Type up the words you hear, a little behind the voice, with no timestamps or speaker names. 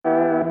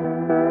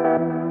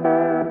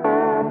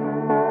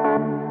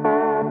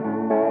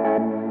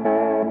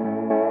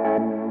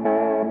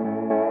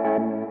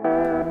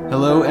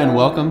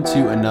welcome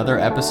to another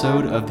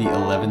episode of the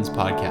Elevens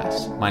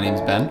podcast. My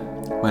name's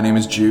Ben. My name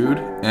is Jude,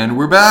 and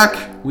we're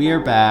back! We are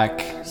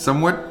back.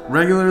 Somewhat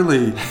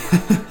regularly.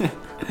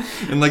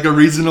 In like a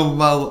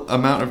reasonable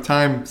amount of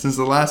time since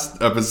the last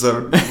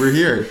episode, we're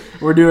here.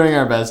 We're doing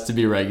our best to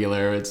be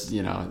regular.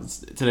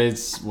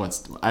 Today's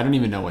I don't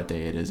even know what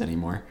day it is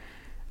anymore.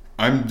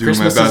 I'm doing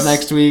Christmas my best. is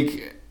next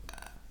week.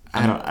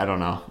 I don't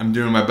know. I'm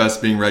doing my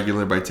best being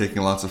regular by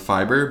taking lots of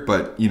fiber,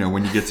 but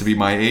when you get to be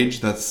my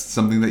age, that's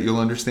something that you'll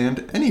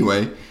understand.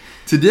 Anyway,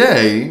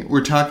 today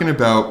we're talking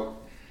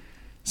about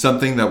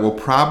something that will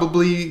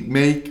probably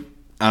make,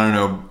 I don't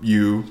know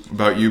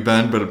about you,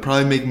 Ben, but it'll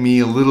probably make me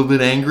a little bit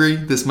angry.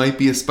 This might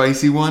be a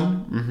spicy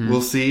one. Mm-hmm.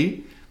 We'll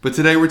see. But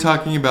today we're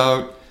talking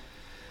about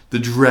the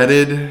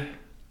dreaded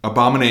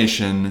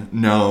abomination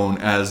known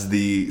as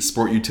the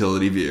sport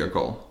utility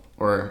vehicle.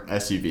 Or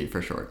SUV for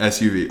short.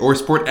 SUV. Or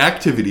sport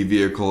activity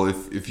vehicle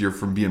if you're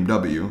from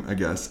BMW, I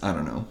guess. I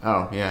don't know.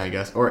 Oh, yeah, I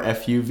guess. Or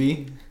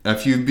FUV.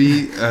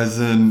 FUV as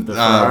in... The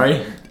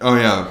Ferrari? Oh,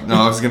 yeah. No,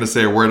 I was going to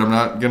say a word I'm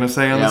not going to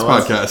say on this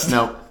podcast.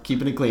 No,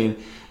 keeping it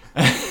clean.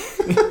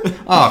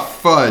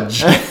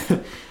 Fudge.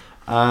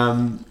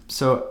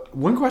 So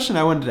one question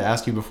I wanted to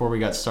ask you before we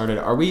got started,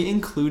 are we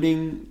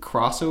including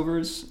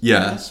crossovers?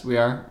 Yeah. Yes, we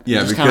are?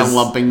 Yeah, just kind of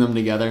lumping them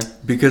together?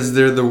 Because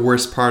they're the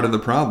worst part of the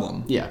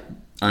problem. Yeah.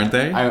 Aren't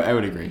they? I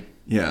would agree.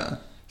 Yeah.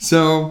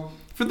 So,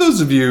 for those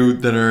of you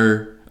that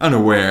are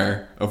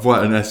unaware of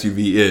what an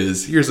SUV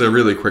is, here's a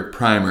really quick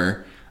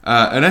primer.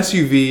 An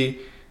SUV,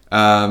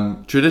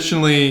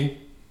 traditionally,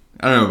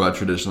 I don't know about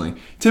traditionally,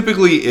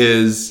 typically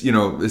is,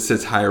 it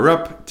sits higher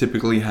up,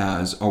 typically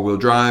has all-wheel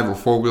drive or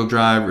four-wheel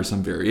drive or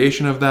some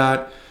variation of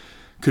that.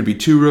 Could be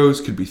 2 rows,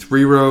 could be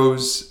 3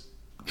 rows,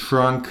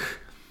 trunk,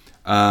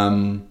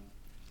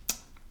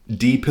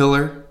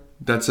 D-pillar.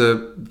 That's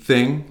a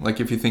thing,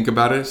 like if you think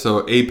about it.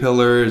 So A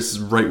pillar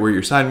is right where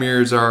your side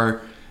mirrors are.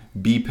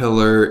 B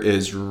pillar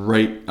is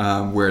right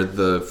where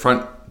the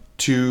front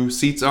 2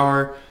 seats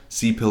are.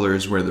 C pillar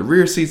is where the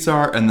rear seats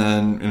are. And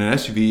then in an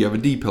SUV, you have a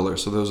D pillar.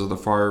 So those are the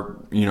far,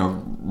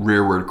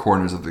 rearward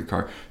corners of the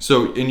car.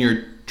 So in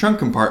your trunk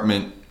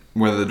compartment,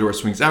 whether the door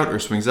swings out or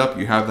swings up,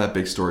 you have that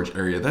big storage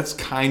area. That's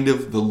kind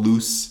of the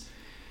loose,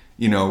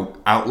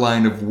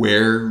 outline of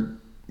where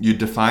you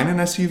define an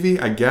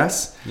SUV, I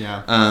guess.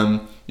 Yeah.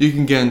 You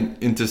can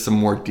get into some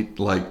more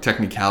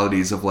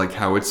technicalities of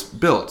how it's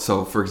built.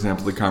 So, for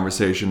example, the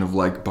conversation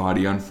of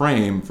body on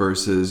frame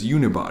versus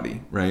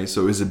unibody, right?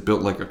 So, is it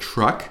built like a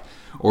truck,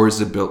 or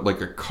is it built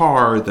like a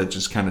car that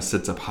just kind of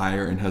sits up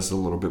higher and has a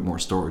little bit more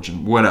storage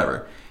and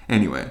whatever?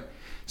 Anyway,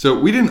 so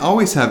we didn't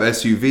always have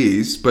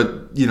SUVs,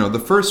 but the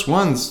first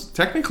ones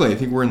technically I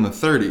think were in the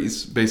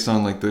 30s based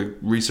on the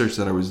research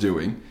that I was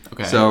doing.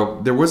 Okay.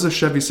 So there was a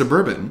Chevy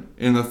Suburban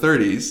in the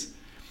 30s.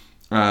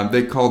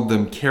 They called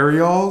them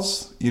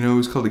carryalls. It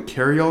was called a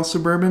carryall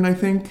Suburban, I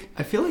think.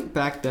 I feel like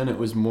back then it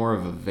was more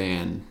of a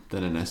van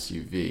than an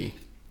SUV.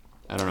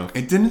 I don't know.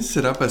 It didn't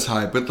sit up as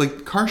high, but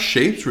car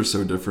shapes were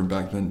so different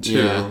back then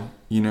too.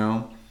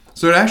 Yeah.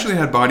 So it actually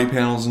had body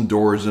panels and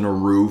doors and a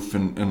roof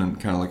and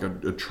kind of like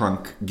a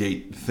trunk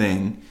gate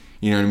thing.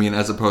 You know what I mean?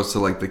 As opposed to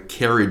the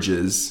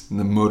carriages,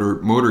 the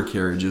motor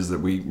carriages that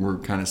we were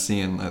kind of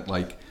seeing at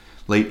late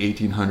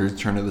 1800s,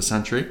 turn of the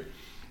century.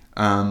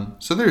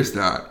 So there's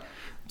that.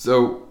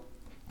 So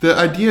the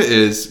idea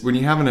is when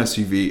you have an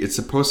SUV, it's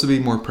supposed to be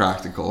more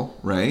practical,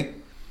 right?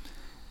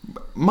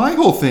 My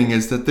whole thing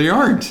is that they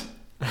aren't.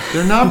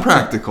 They're not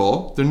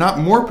practical. They're not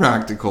more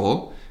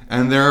practical.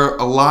 And there are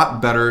a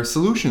lot better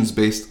solutions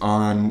based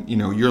on,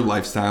 your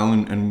lifestyle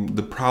and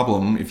the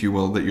problem, if you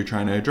will, that you're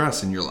trying to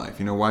address in your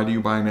life. Why do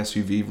you buy an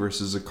SUV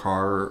versus a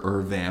car or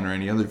a van or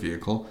any other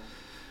vehicle?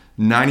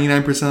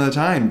 99% of the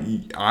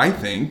time, I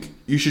think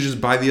you should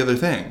just buy the other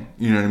thing.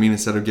 You know what I mean?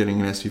 Instead of getting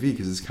an SUV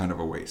because it's kind of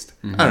a waste.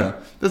 Mm-hmm. I don't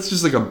know. That's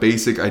just a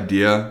basic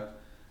idea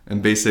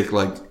and basic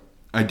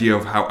idea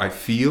of how I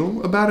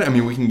feel about it. I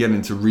mean, we can get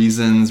into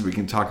reasons. We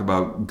can talk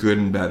about good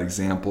and bad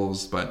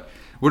examples. But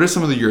what are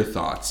some of your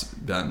thoughts,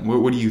 Ben?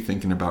 What are you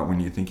thinking about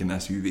when you think in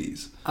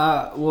SUVs?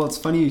 Well, it's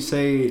funny you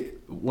say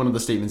one of the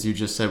statements you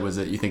just said was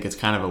that you think it's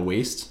kind of a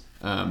waste.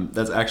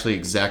 That's actually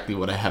exactly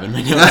what I have in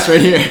my notes right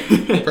here.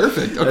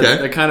 Perfect. Okay.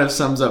 That kind of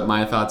sums up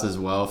my thoughts as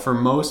well. For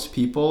most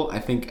people, I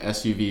think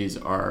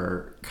SUVs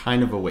are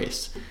kind of a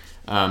waste.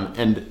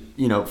 And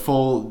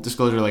full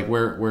disclosure,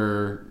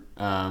 we're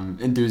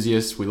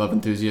enthusiasts. We love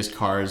enthusiast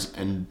cars,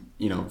 and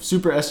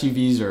super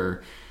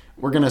SUVs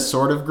we're gonna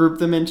sort of group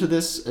them into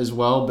this as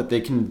well, but they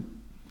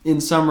can,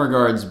 in some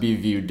regards, be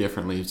viewed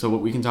differently. So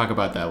we can talk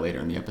about that later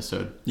in the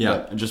episode. Yeah.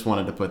 But I just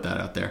wanted to put that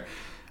out there.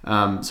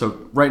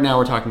 So right now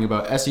we're talking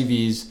about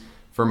SUVs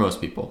for most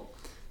people.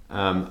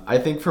 I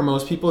think for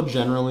most people,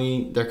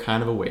 generally, they're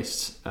kind of a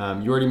waste.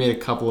 You already made a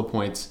couple of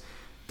points.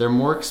 They're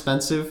more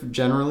expensive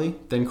generally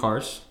than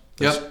cars.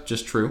 That's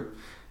just true.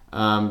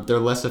 They're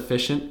less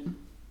efficient.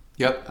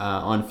 Yep.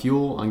 On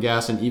fuel, on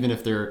gas, and even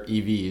if they're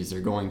EVs,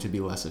 they're going to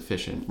be less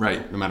efficient.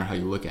 Right. No matter how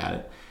you look at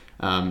it.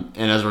 And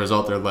as a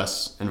result, they're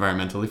less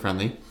environmentally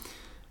friendly.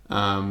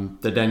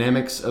 The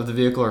dynamics of the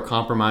vehicle are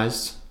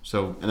compromised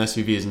So an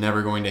SUV is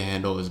never going to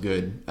handle as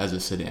good as a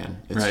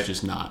sedan. It's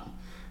just not.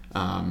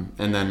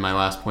 And then my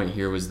last point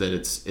here was that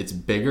it's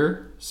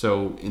bigger,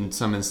 so in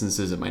some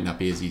instances it might not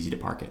be as easy to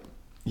park it.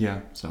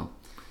 Yeah. So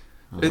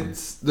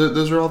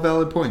those are all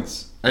valid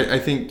points. I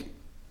think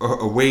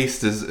a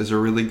waste is a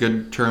really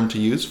good term to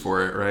use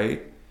for it,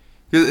 right?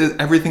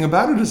 Everything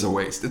about it is a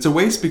waste. It's a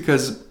waste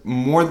because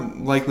more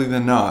likely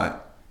than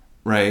not,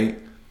 right?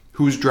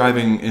 Who's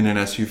driving in an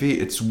SUV?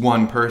 It's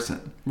one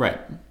person. Right.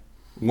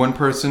 One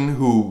person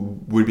who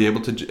would be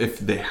able to, if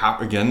they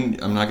have, again,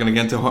 I'm not going to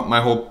get into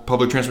my whole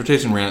public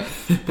transportation rant,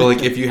 but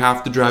like if you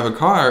have to drive a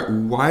car,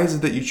 why is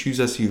it that you choose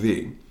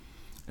SUV?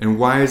 And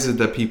why is it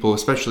that people,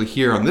 especially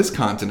here on this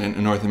continent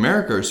in North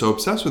America, are so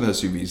obsessed with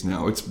SUVs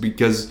now? It's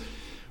because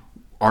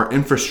our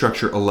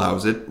infrastructure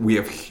allows it. We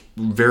have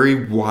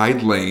very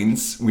wide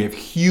lanes. We have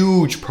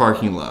huge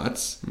parking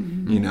lots,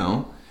 you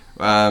know.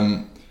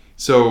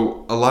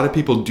 So a lot of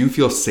people do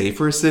feel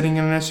safer sitting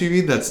in an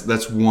SUV.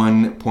 That's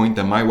one point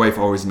that my wife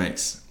always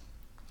makes.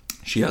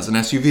 She has an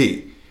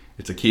SUV.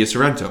 It's a Kia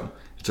Sorento.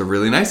 It's a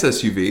really nice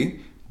SUV,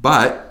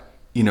 but,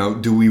 you know,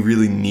 do we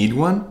really need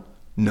one?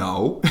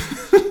 No.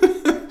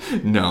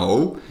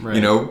 No. Right.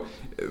 You know,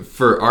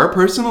 for our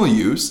personal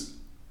use,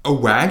 a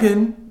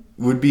wagon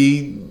would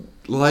be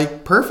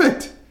like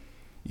perfect,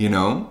 you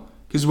know,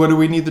 because what do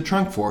we need the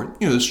trunk for?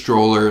 You know, the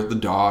stroller, the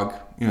dog,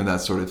 you know,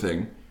 that sort of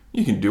thing.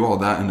 You can do all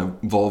that in a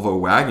Volvo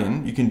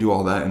wagon. You can do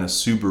all that in a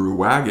Subaru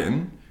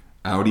wagon,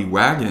 Audi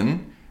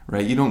wagon,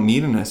 right? You don't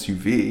need an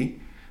SUV.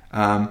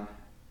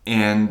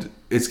 And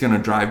it's going to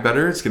drive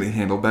better. It's going to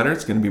handle better.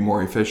 It's going to be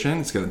more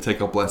efficient. It's going to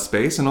take up less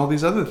space and all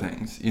these other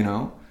things, you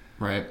know?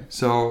 Right.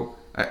 So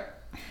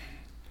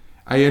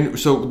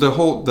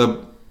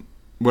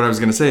what I was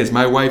going to say is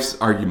my wife's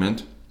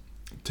argument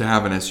to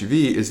have an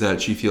SUV is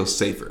that she feels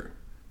safer,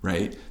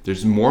 right?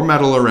 There's more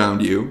metal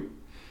around you.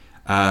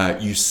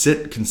 You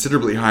sit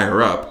considerably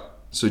higher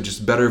up, so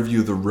just better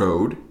view the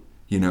road,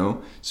 you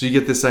know? So you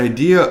get this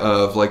idea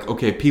of like,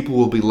 okay, people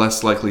will be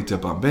less likely to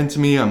bump into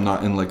me. I'm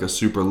not in like a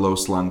super low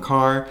slung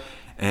car.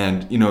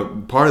 And, you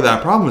know, part of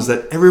that problem is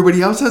that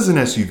everybody else has an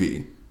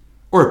SUV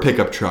or a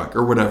pickup truck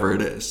or whatever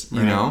it is,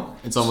 you know?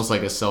 It's almost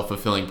like a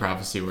self-fulfilling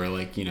prophecy where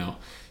like,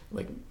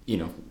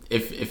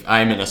 if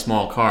I'm in a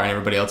small car and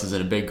everybody else is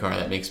in a big car,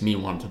 that makes me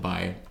want to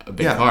buy a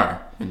big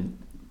car. And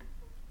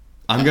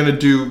I'm going to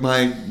do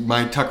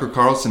my Tucker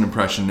Carlson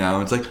impression now.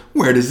 It's like,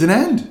 where does it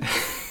end?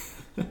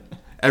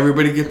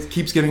 Everybody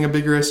keeps getting a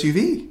bigger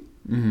SUV.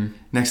 Mm-hmm.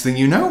 Next thing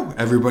you know,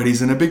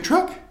 everybody's in a big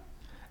truck.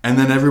 And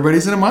then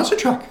everybody's in a monster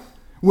truck.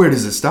 Where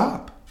does it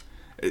stop?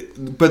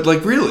 But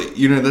like really,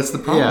 you know, that's the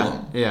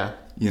problem. Yeah.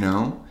 You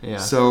know? Yeah.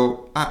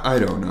 So I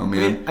don't know,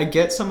 man. I mean, I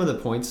get some of the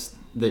points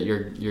that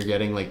you're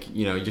getting. Like,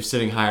 you know, you're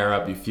sitting higher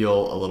up, you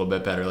feel a little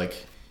bit better.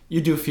 Like,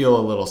 you do feel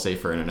a little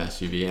safer in an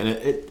SUV. And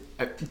it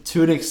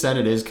to an extent,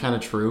 it is kind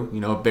of true. You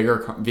know, a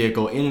bigger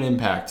vehicle in an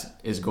impact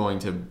is going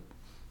to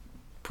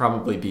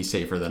probably be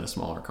safer than a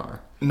smaller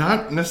car.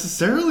 Not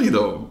necessarily,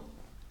 though.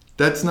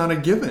 That's not a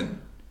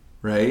given,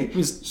 right?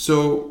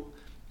 So,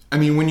 I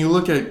mean, when you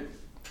look at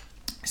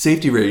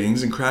safety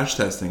ratings and crash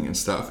testing and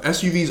stuff,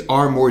 SUVs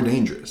are more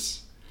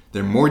dangerous.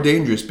 They're more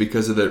dangerous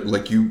because of the,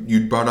 like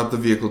you brought up the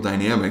vehicle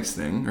dynamics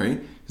thing,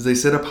 right? Because they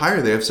sit up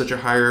higher. They have such a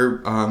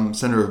higher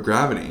center of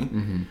gravity.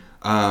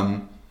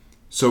 Mm-hmm.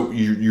 So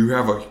you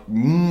have a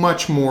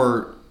much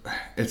more,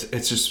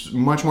 it's just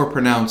much more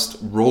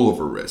pronounced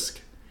rollover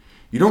risk.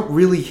 You don't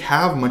really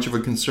have much of a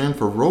concern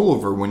for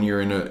rollover when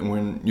you're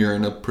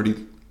in a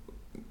pretty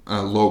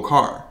low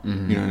car.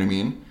 Mm-hmm. You know what I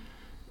mean?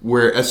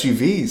 Where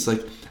SUVs,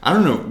 like, I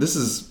don't know, this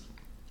is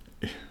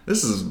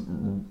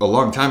a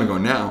long time ago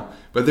now,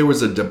 but there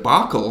was a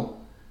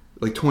debacle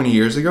like 20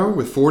 years ago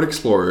with Ford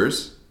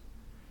Explorers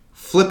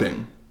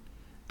flipping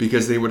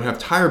because they would have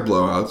tire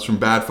blowouts from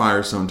bad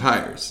Firestone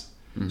tires.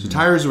 Mm-hmm. So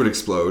tires would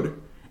explode,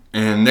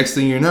 and next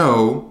thing you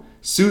know,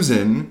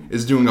 Susan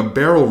is doing a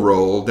barrel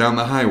roll down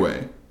the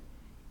highway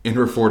in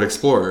her Ford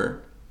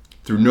Explorer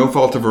through no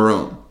fault of her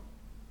own.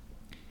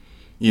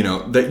 You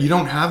know, that you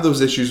don't have those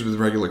issues with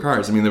regular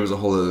cars. I mean, there was a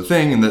whole other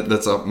thing, and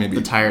that's maybe...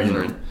 The tires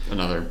are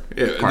another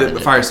part of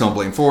it. Firestone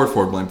blamed Ford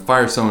blamed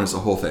Firestone. It's a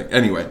whole thing.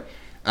 Anyway,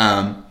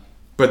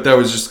 but that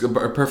was just a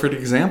perfect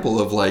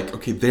example of like,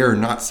 okay, they're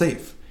not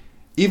safe.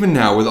 Even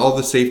now, with all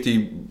the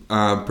safety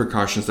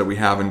precautions that we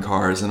have in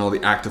cars and all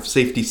the active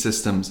safety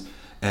systems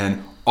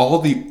and all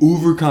the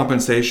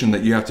overcompensation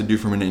that you have to do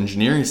from an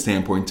engineering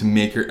standpoint to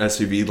make your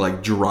SUV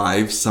like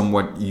drive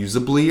somewhat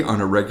usably on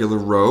a regular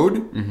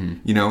road, mm-hmm.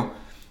 you know,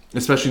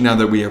 especially now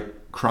that we have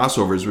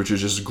crossovers, which is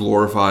just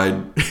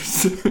glorified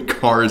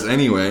cars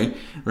anyway,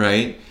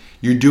 right?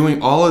 You're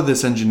doing all of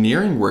this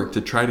engineering work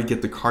to try to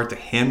get the car to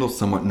handle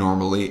somewhat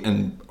normally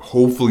and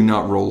hopefully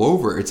not roll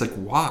over. It's like,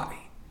 why?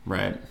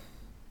 Right.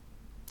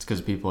 It's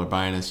because people are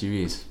buying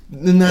SUVs.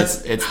 And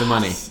it's the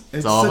money.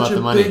 It's all about the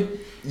money.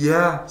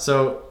 Yeah.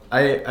 So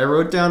I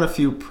wrote down a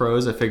few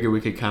pros. I figured we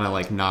could kind of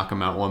like knock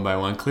them out one by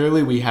one.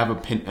 Clearly, we have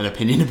an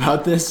opinion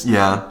about this.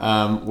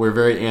 Yeah. We're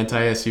very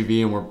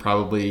anti-SUV, and we're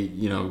probably,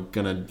 you know,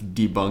 gonna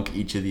debunk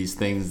each of these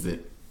things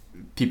that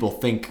people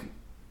think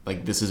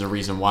like this is a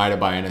reason why to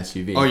buy an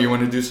SUV. Oh, you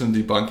want to do some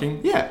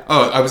debunking? Yeah.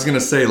 Oh, I was going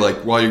to say, like,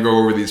 while you go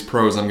over these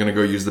pros, I'm going to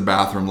go use the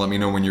bathroom. Let me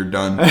know when you're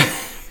done.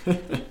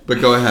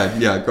 But go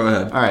ahead. Yeah, go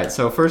ahead. All right,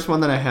 so first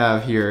one that I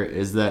have here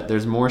is that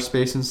there's more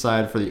space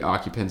inside for the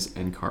occupants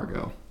and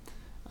cargo.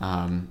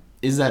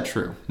 Is that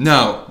true?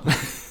 No.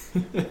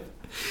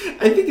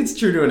 I think it's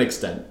true to an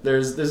extent.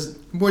 There's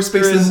More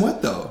space than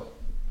what, though?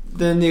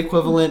 Than the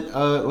equivalent,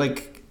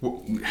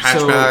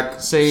 Hatchback,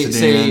 so say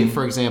sedan.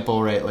 for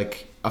example, right,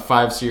 like a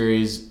 5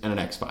 Series and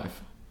an X5.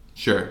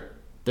 Sure.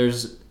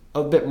 There's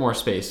a bit more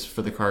space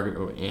for the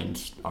cargo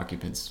and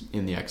occupants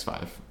in the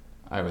X5,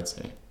 I would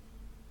say.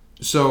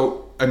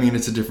 So, I mean,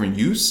 it's a different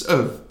use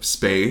of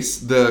space.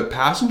 The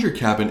passenger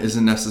cabin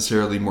isn't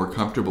necessarily more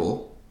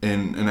comfortable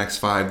in an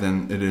X5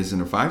 than it is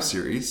in a 5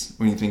 Series.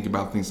 When you think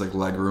about things like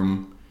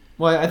legroom,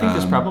 Well, I think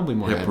there's probably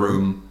more hip headroom.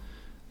 room.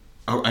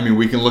 Oh, I mean,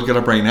 we can look it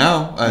up right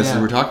now as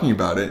Yeah. we're talking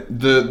about it.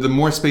 The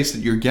more space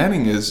that you're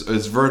getting is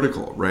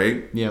vertical,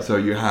 right? Yep. So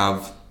you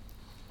have,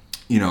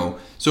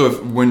 so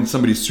if when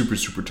somebody's super,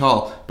 super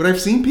tall, but I've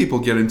seen people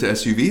get into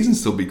SUVs and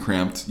still be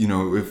cramped,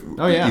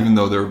 even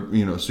though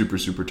they're, super,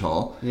 super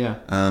tall. Yeah.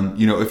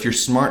 If you're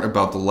smart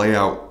about the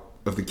layout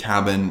of the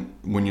cabin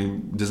when you're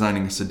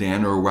designing a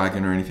sedan or a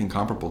wagon or anything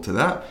comparable to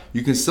that,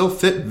 you can still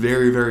fit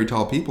very, very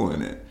tall people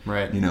in it.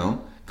 Right.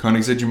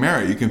 Koenigsegg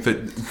Gemera, you can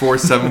fit 4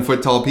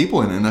 7-foot tall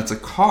people in it, and that's a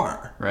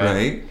car,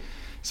 right?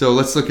 So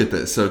let's look at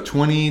this. So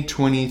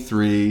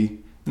 2022,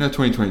 I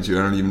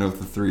don't even know if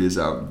the 3 is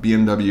out.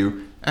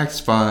 BMW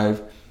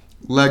X5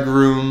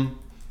 legroom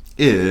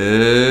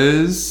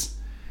is,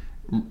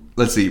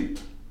 let's see,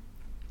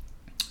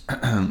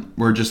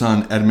 we're just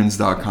on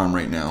Edmunds.com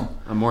right now.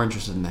 I'm more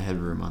interested in the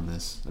headroom on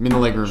this. I mean, the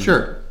legroom.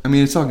 Sure. I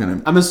mean, it's all going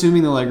to... I'm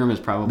assuming the legroom is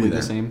probably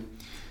the same.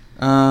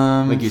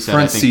 Like you said,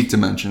 front seat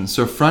dimensions.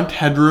 So front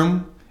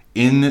headroom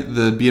in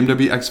the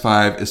BMW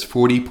X5 is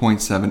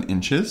 40.7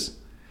 inches.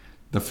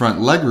 The front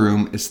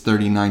legroom is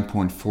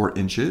 39.4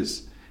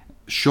 inches.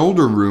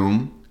 Shoulder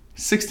room,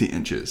 60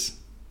 inches.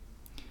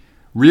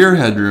 Rear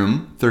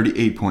headroom,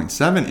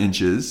 38.7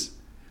 inches.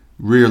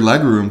 Rear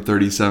legroom,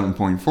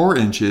 37.4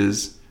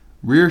 inches.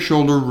 Rear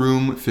shoulder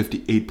room,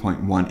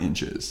 58.1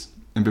 inches.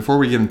 And before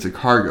we get into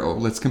cargo,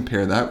 let's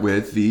compare that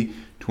with the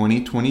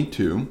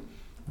 2022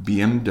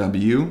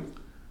 BMW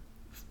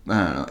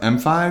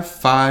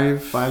M5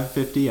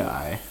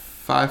 550i.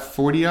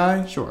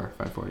 540i? Sure,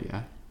 540i.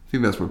 I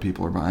think that's what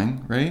people are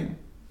buying, right?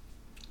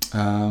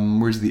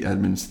 Where's the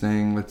Edmunds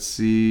thing? Let's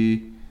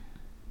see.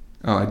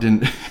 Oh, I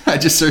didn't. I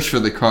just searched for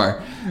the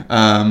car.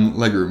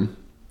 Legroom.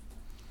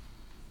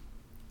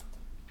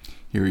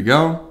 Here we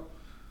go.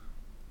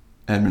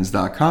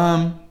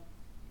 Edmunds.com.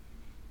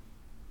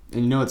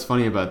 And you know what's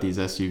funny about these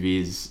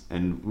SUVs,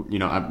 and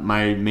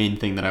my main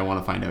thing that I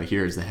want to find out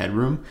here is the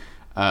headroom.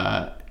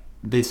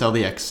 They sell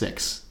the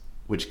X6,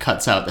 which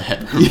cuts out the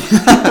headroom.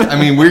 I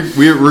mean,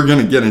 we're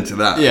gonna get into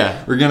that.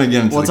 Yeah, we're gonna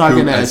get into the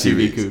coupe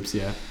SUV coupes.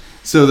 Yeah.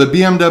 So the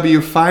BMW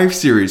 5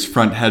 Series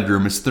front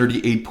headroom is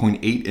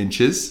 38.8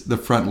 inches. The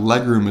front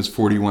legroom is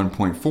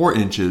 41.4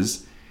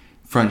 inches.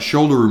 Front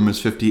shoulder room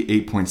is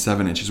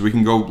 58.7 inches. We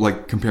can go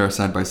compare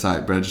side by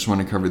side, but I just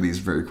want to cover these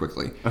very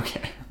quickly.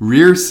 Okay.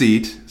 Rear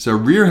seat. So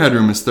rear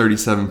headroom is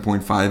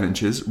 37.5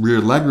 inches.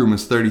 Rear legroom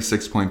is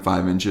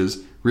 36.5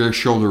 inches. Rear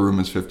shoulder room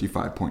is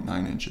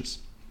 55.9 inches.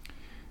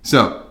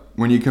 So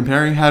when you're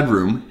comparing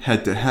headroom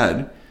head to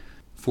head,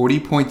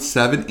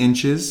 40.7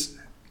 inches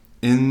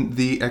in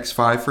the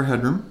X5 for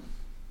headroom,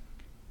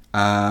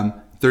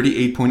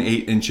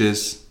 38.8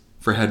 inches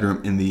for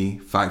headroom in the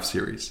 5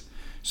 Series.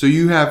 So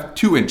you have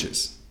 2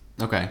 inches.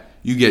 Okay.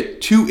 You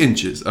get 2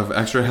 inches of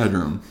extra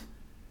headroom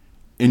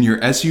in your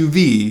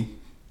SUV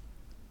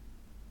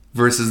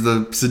versus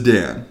the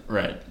sedan.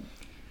 Right.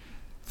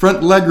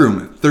 Front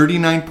legroom,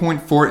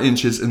 39.4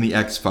 inches in the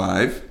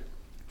X5,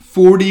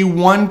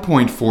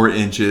 41.4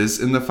 inches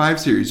in the 5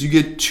 Series. You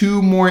get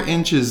 2 more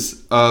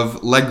inches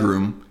of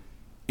legroom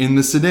in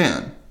the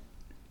sedan.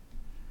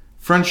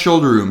 Front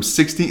shoulder room,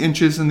 60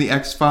 inches in the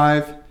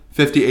X5,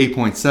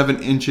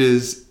 58.7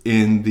 inches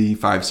in the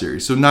 5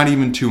 Series. So not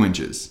even 2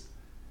 inches.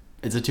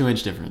 It's a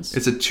 2-inch difference.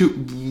 It's a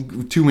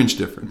 2-inch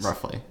difference.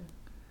 Roughly.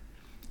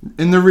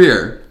 In the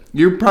rear,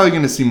 you're probably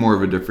going to see more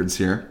of a difference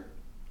here.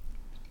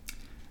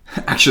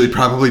 Actually,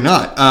 probably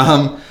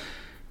not.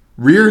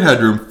 Rear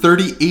headroom,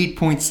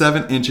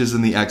 38.7 inches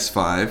in the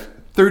X5,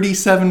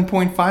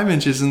 37.5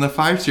 inches in the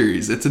 5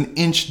 Series. It's an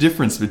inch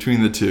difference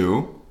between the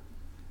two.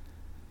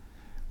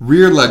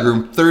 Rear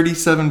legroom,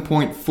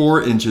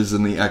 37.4 inches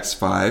in the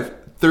X5,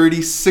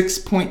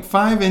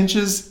 36.5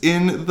 inches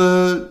in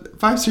the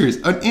 5 Series.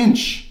 An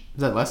inch.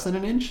 Is that less than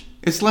an inch?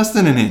 It's less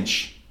than an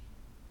inch.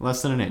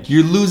 Less than an inch.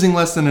 You're losing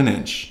less than an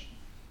inch.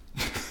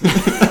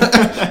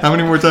 How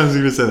many more times are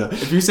you going to say that?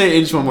 If you say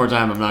inch one more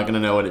time, I'm not going to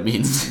know what it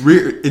means.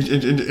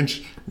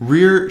 Inch.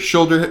 Rear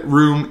shoulder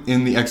room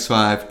in the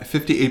X5,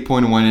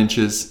 58.1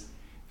 inches,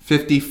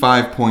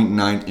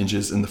 55.9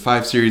 inches in the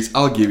 5 Series.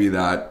 I'll give you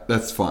that.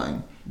 That's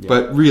fine.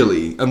 But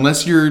really,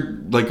 unless you're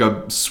like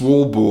a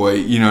swole boy,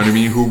 you know what I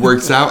mean, who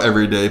works out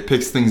every day,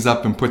 picks things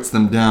up and puts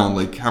them down,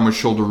 like how much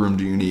shoulder room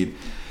do you need?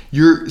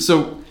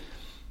 So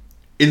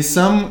in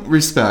some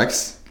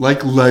respects,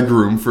 like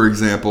legroom, for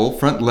example,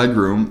 front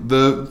legroom,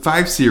 the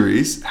 5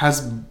 Series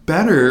has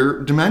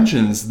better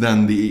dimensions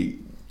than the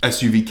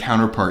SUV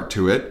counterpart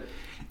to it.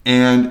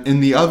 And in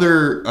the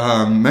other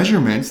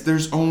measurements,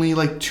 there's only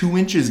like 2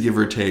 inches, give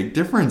or take,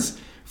 difference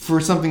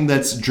for something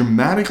that's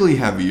dramatically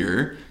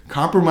heavier,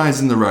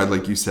 compromising the ride,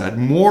 like you said,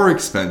 more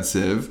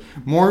expensive,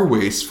 more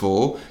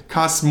wasteful,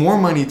 costs more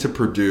money to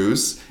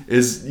produce,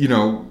 is,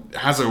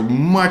 has a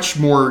much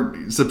more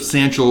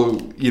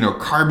substantial,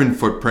 carbon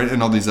footprint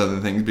and all these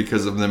other things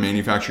because of the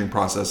manufacturing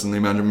process and the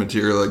amount of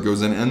material that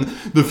goes in and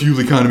the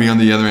fuel economy on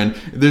the other end.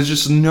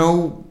 There's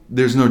no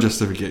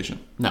justification.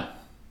 No,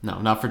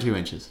 not for 2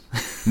 inches.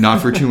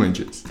 Not for 2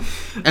 inches.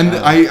 And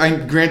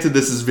I granted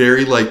this is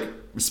very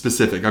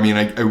specific. I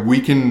mean,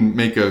 we can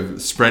make a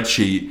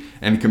spreadsheet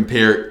and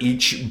compare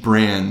each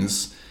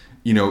brand's,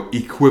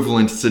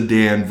 equivalent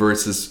sedan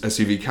versus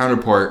SUV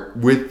counterpart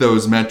with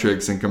those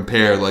metrics and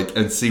compare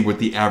and see what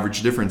the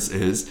average difference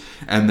is,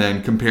 and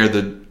then compare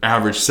the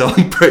average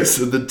selling price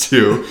of the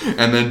two,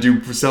 and then do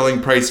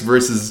selling price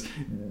versus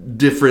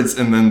difference,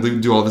 and then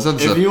do all this other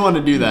stuff. If you want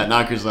to do that,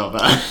 knock yourself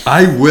out.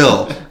 I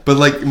will.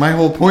 But my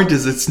whole point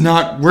is it's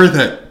not worth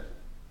it.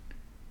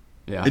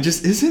 Yeah. It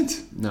just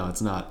isn't. No,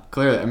 it's not.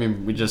 Clearly, I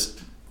mean, we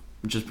just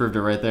proved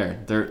it right there.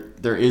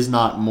 There is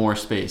not more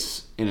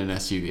space in an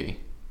SUV.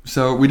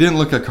 So we didn't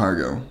look at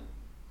cargo,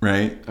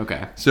 right?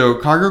 Okay. So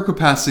cargo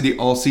capacity,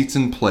 all seats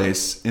in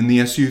place in the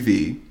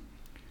SUV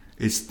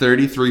is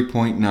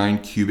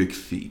 33.9 cubic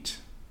feet.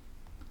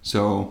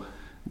 So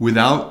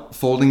without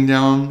folding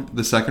down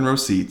the second row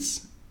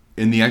seats,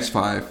 in the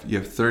X5, you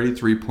have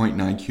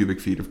 33.9 cubic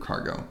feet of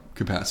cargo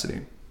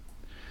capacity.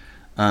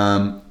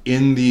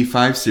 In the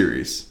 5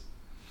 Series,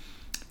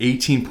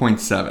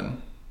 18.7.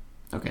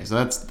 Okay,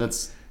 so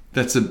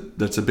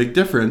that's a big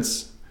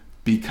difference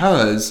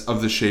because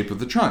of the shape of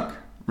the trunk,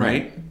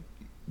 right?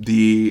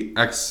 The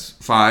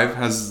X5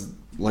 has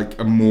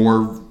a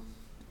more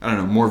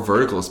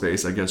vertical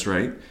space, I guess,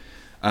 right?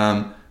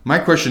 My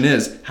question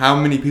is, how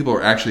many people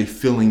are actually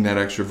filling that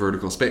extra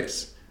vertical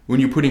space? When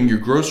you're putting your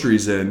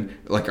groceries in,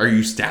 are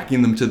you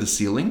stacking them to the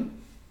ceiling?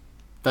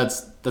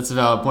 That's a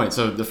valid point.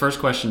 So the first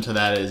question to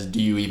that is,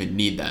 do you even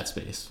need that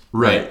space?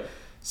 Right.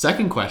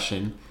 Second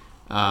question,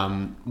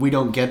 we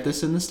don't get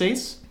this in the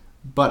States,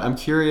 but I'm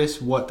curious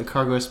what the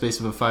cargo space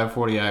of a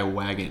 540i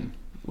wagon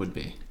would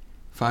be.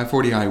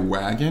 540i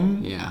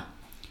wagon? Yeah.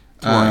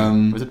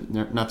 Touring. Was it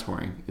not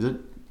touring? Is it?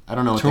 I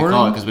don't know what touring? They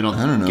call it because we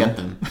don't get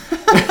them.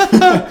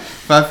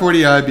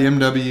 540i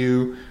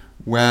BMW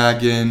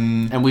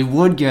wagon. And we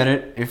would get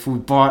it if we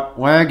bought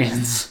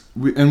wagons.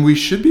 We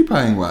should be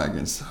buying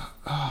wagons.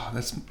 Oh,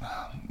 that's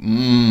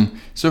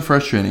so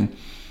frustrating.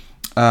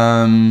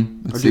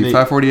 Let's see.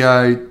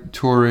 540i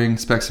touring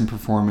specs and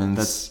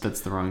performance. That's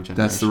the wrong generation.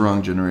 That's the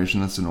wrong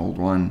generation. That's an old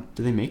one.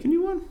 Do they make a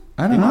new one?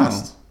 I don't know.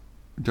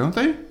 Don't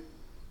they?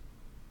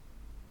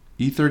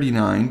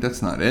 E39.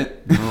 That's not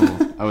it.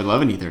 Oh, I would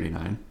love an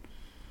E39.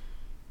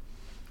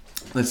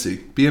 Let's see.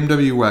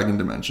 BMW wagon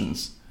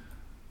dimensions.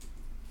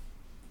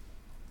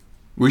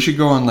 We should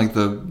go on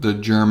the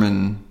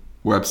German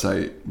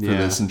website for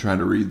this and try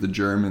to read the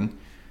German.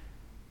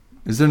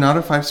 Is there not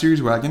a 5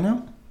 Series wagon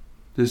now?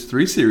 There's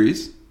 3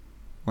 Series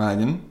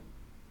wagon.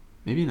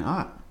 Maybe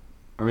not.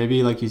 Or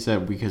maybe, like you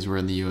said, because we're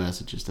in the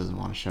U.S., it just doesn't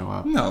want to show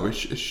up. No, it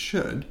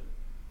should.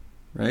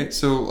 Right?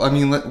 So, I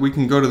mean, we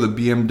can go to the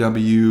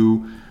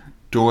BMW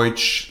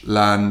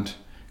Deutschland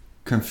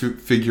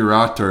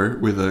Configurator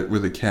with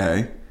a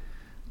K.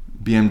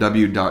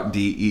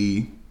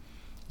 BMW.de.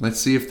 Let's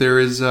see if there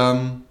is...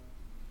 oh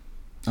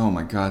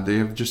my god, they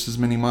have just as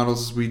many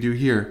models as we do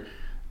here.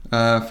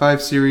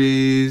 5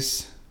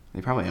 Series...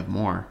 They probably have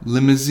more.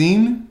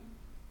 Limousine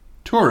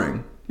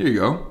Touring. Here you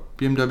go.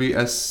 BMW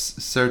S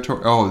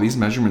Sertor. Oh, these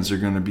measurements are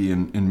going to be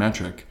in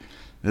metric.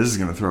 This is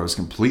going to throw us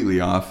completely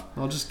off.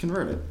 I'll just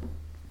convert it.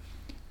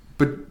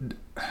 But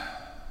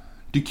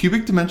do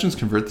cubic dimensions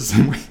convert the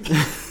same way?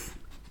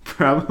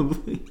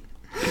 Probably.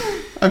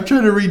 I'm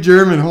trying to read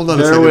German. Hold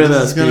on a second.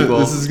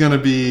 This is going to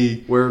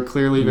be We're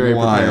clearly very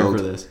wild. prepared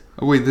for this.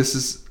 Oh, wait. This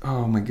is...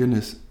 Oh, my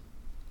goodness.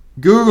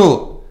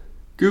 Google,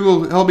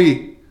 help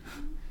me.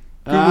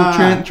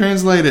 Google,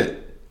 translate it.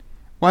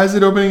 Why is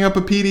it opening up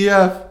a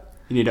PDF?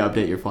 You need to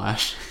update your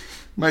Flash.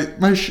 My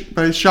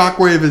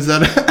Shockwave is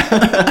out.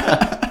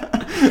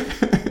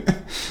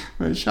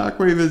 My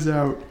Shockwave is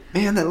out.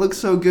 Man, that looks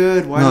so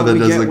good. Why no, don't that we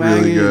does get look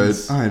wagons? really good.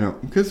 I know,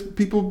 because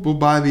people will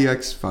buy the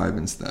X5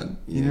 instead.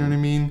 You know what I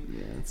mean?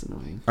 Yeah, that's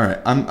annoying. All right,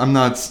 I'm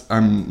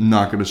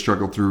not going to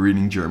struggle through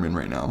reading German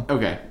right now.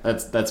 Okay,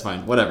 that's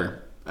fine.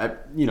 Whatever.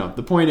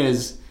 The point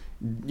is,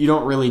 you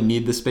don't really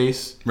need the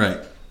space. Right.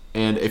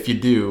 And if you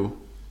do,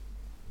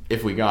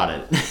 if we got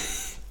it,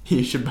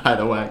 you should buy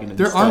the wagon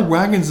There instead. are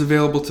wagons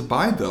available to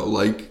buy though,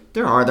 like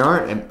There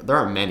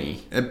aren't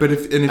many but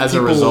if as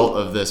people, a result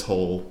of this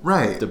whole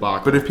right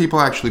debacle. But if people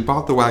actually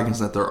bought the wagons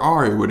that there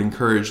are, it would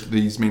encourage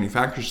these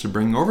manufacturers to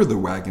bring over the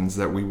wagons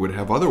that we would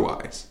have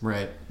otherwise.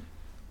 Right.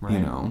 You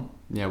know.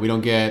 Yeah, we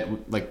don't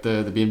get like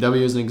the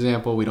BMW as an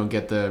example. We don't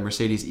get the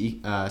Mercedes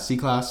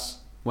C-Class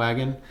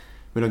wagon.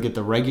 We don't get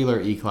the regular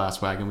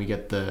E-Class wagon. We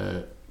get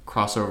the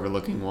crossover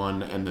looking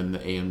one and then the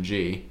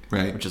AMG,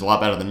 Right. which is a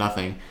lot better than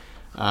nothing.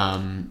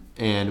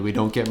 And we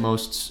don't get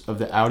most of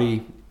the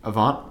Audi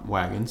Avant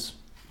wagons.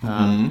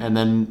 And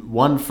then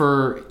one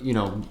for,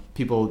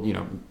 people,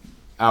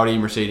 Audi,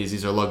 Mercedes,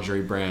 these are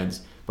luxury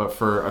brands. But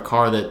for a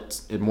car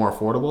that's more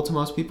affordable to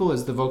most people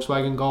is the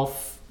Volkswagen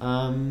Golf.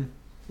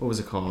 What was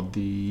it called?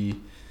 The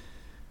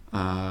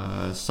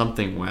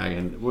something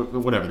wagon,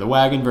 whatever, the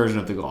wagon version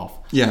of the Golf.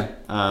 Yeah.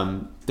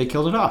 They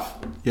killed it off.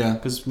 Yeah.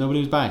 Because nobody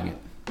was buying it.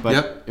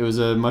 But it was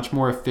a much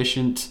more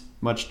efficient,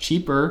 much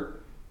cheaper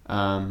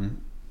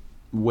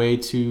way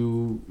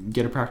to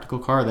get a practical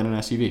car than an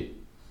SUV.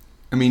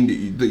 I mean,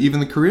 even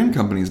the Korean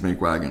companies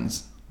make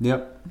wagons.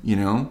 Yep.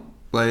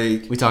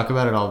 Like We talk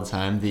about it all the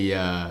time.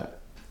 The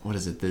what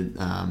is it?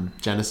 The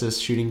Genesis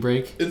shooting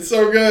brake. it's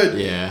so good.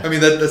 Yeah. I mean,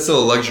 that's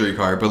still a luxury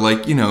car, but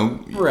like,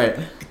 Right.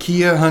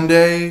 Kia,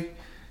 Hyundai,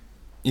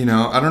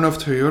 I don't know if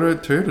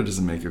Toyota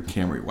doesn't make a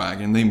Camry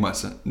wagon. They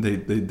mustn't. They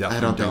definitely I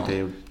don't don't.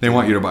 think They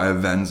want you to buy a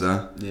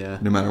Venza. Yeah.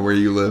 No matter where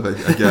you live,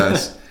 I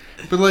guess.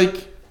 But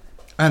like,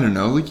 I don't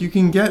know. Like, you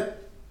can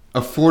get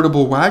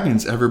affordable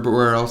wagons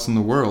everywhere else in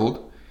the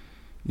world.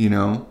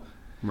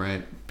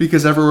 Right.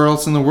 Because everywhere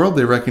else in the world,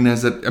 they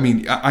recognize that. I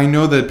mean, I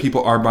know that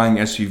people are buying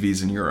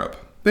SUVs in Europe.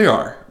 They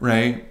are,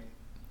 right?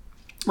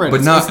 Right. But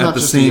it's not not at the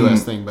just same a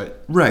US thing,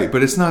 but right.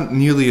 But it's not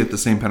nearly at the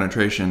same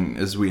penetration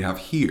as we have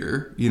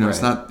here.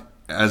 It's Right. not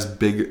as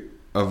big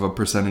of a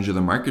percentage of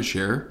the market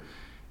share.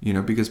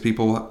 Because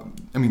people.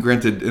 I mean,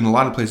 granted, in a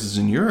lot of places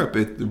in Europe,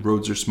 the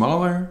roads are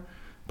smaller,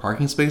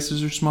 parking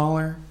spaces are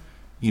smaller.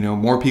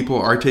 More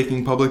people are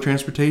taking public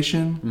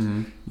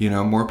transportation.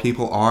 Mm-hmm. More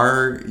people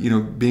are,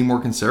 being more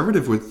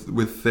conservative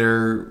with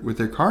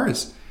their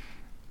cars.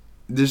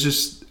 There's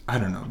just, I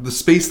don't know. The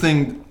space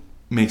thing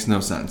makes no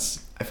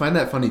sense. I find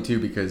that funny too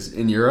because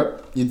in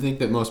Europe, you'd think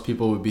that most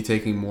people would be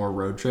taking more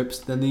road trips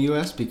than the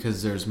US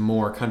because there's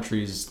more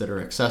countries that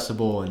are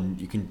accessible and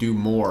you can do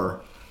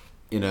more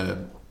in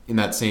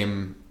that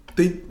same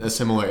a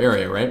similar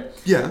area, right?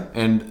 Yeah.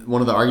 And one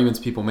of the arguments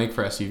people make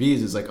for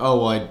SUVs is like,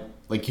 oh, well,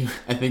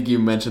 I think you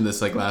mentioned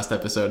this like last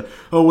episode.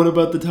 Oh, what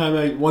about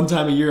the one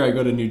time a year I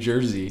go to New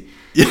Jersey?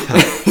 Yeah.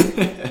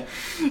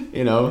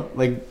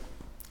 Like,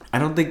 I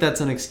don't think that's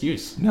an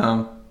excuse.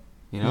 No.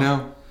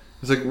 No.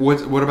 It's like,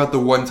 what about the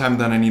one time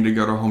that I need to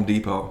go to Home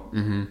Depot?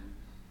 Mm-hmm.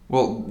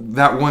 Well,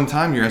 that one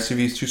time your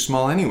SUV is too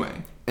small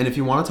anyway. And if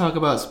you want to talk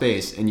about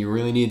space and you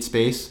really need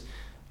space,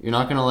 you're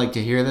not going to like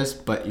to hear this,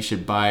 but you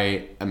should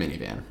buy a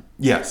minivan.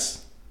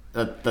 Yes.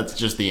 That's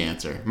just the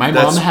answer. My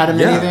mom had a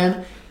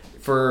minivan.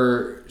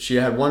 She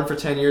had one for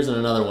 10 years and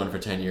another one for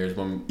 10 years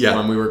when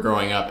we were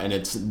growing up, and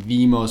it's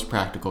the most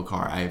practical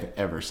car I've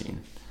ever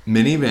seen.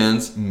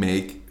 Minivans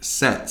make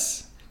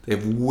sense. They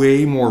have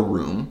way more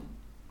room,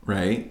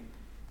 right?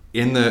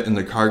 In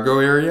the cargo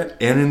area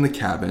and in the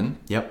cabin.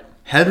 Yep.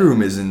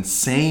 Headroom is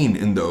insane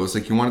in those.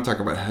 Like, you want to talk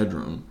about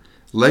headroom.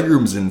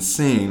 Legroom's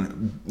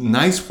insane.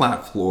 Nice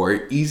flat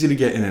floor, easy to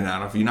get in and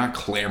out of. You're not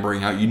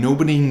clambering out.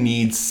 Nobody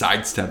needs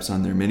side steps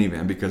on their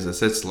minivan because it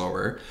sits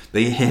lower.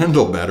 They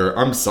handle better.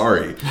 I'm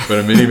sorry, but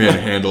a minivan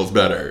handles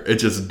better. It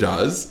just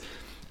does.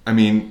 I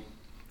mean,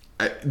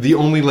 the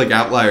only like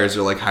outliers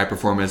are like high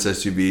performance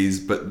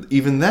SUVs, but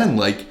even then,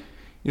 like,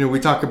 we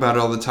talk about it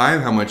all the time,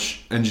 how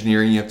much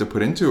engineering you have to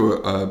put into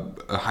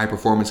a high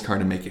performance car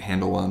to make it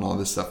handle well and all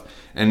this stuff.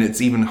 And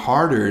it's even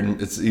harder, and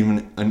it's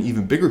even an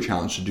even bigger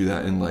challenge to do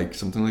that in like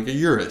something like a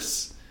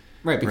Urus.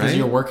 Right, because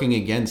you're working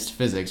against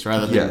physics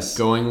rather than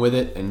going with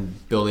it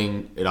and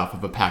building it off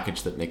of a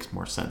package that makes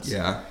more sense.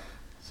 Yeah.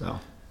 So,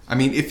 I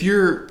mean, if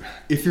you're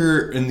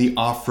in the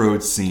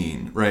off-road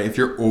scene, right? If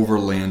you're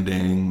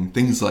overlanding,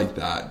 things like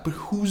that, but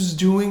who's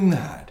doing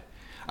that?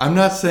 I'm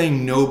not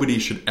saying nobody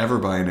should ever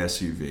buy an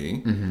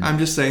SUV. Mm-hmm. I'm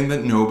just saying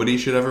that nobody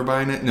should ever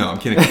buy No, I'm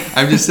kidding.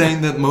 I'm just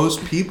saying that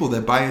most people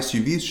that buy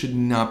SUVs should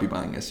not be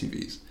buying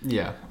SUVs.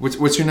 Yeah.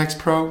 What's your next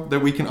pro that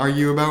we can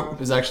argue about? It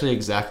was actually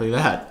exactly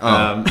that.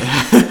 Oh.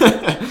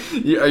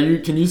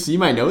 Can you see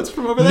my notes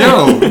from over there?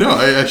 No.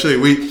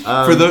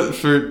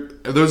 For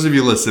those of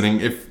you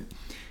listening, if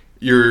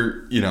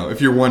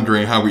you're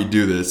wondering how we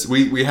do this,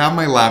 we have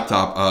my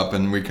laptop up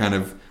and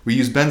we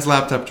use Ben's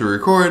laptop to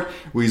record.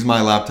 We use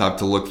my laptop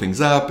to look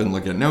things up and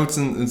look at notes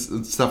and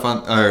stuff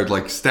or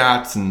like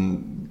stats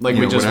and like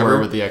we just whatever. were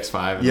with the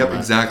X5. And yep,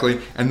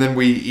 exactly. And then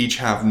we each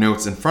have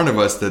notes in front of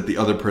us that the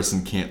other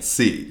person can't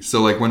see.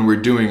 So like when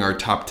we're doing our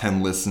top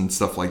 10 lists and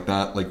stuff like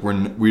that, like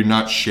we're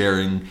not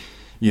sharing.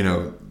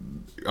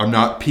 I'm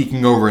not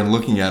peeking over and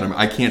looking at him.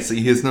 I can't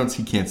see his notes.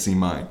 He can't see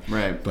mine.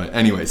 Right. But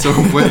anyway, so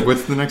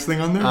what's the next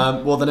thing on there?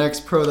 Well, the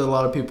next pro that a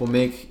lot of people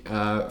make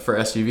for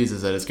SUVs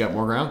is that it's got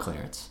more ground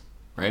clearance.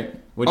 right?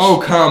 Which,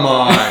 Oh, come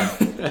on.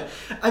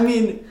 I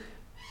mean,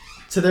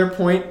 to their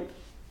point,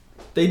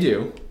 they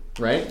do,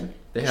 right?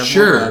 They have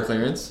Sure. more ground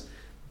clearance.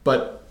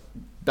 But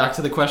back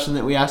to the question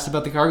that we asked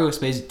about the cargo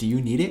space, do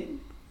you need it?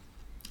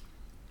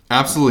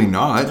 Absolutely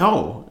not.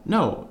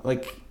 No.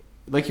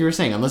 Like you were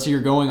saying, unless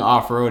you're going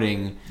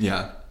off-roading,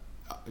 Yeah.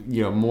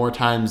 more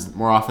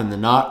often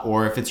than not,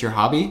 or if it's your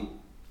hobby,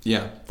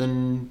 Yeah.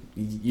 then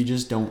you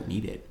just don't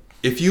need it.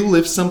 If you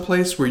live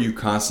someplace where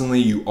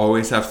you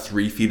always have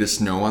 3 feet of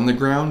snow on the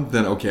ground,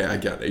 then okay, I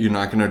get it. You're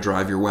not going to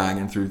drive your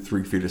wagon through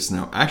 3 feet of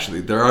snow.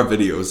 Actually, there are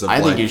videos of I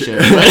like... think you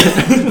should.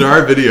 There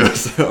are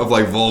videos of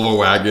like Volvo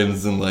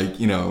wagons and like,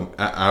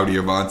 Audi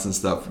Avants and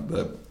stuff.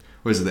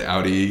 The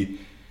Audi...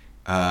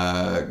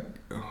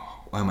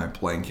 why am I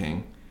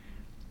blanking?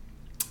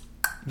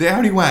 The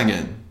Audi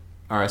wagon.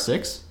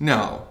 RS6?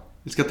 No.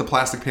 It's got the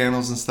plastic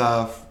panels and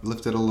stuff,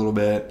 lifted a little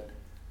bit.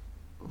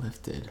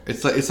 Lifted.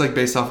 It's like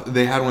based off.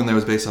 They had one that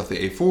was based off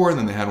the A4, and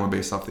then they had one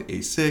based off the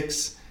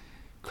A6.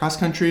 Cross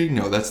country?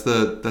 No, that's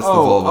the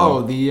Volvo.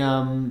 Oh, the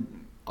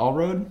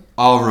All-Road?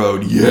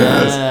 All-Road,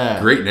 yes, Yeah.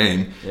 Great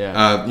name.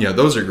 Yeah.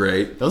 Those are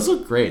great. Those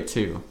look great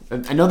too.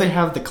 I know they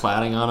have the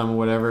cladding on them or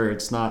whatever.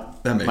 It's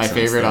not That makes my sense,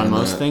 favorite on doesn't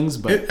most it? things,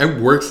 but It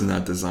works in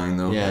that design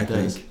though. Yeah, I it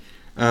does. think.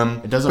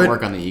 it doesn't but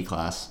work on the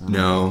E-Class.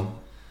 No,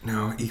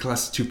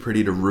 E-Class is too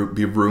pretty to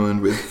be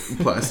ruined with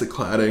plastic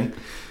cladding.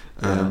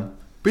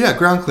 But yeah,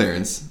 ground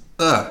clearance.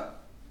 Ugh.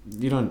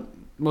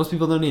 Most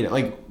people don't need it.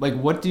 Like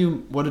what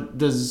do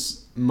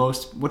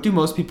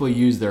most people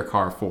use their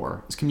car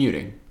for? It's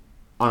commuting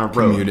on a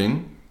road.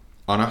 Commuting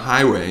on a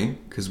highway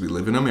because we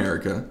live in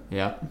America.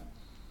 Yeah.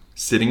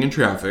 Sitting in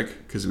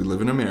traffic because we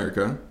live in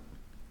America.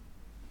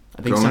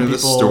 I think Going some to the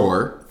people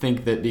store.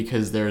 think that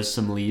because there's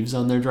some leaves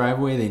on their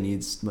driveway, they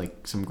need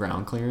like some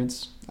ground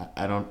clearance.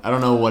 I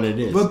don't know what it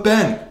is. But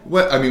Ben,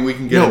 what? I mean, we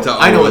can get into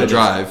I know what all-wheel it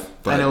drive. is.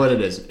 But, I know what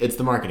it is. It's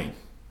the marketing.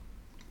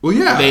 Well,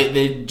 yeah.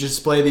 They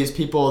display these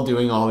people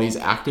doing all these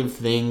active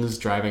things,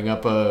 driving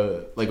up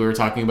like we were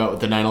talking about with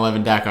the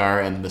 911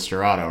 Dakar and the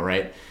Serato,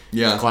 right?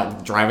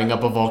 Yeah. Driving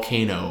up a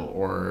volcano,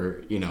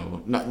 or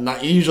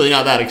not usually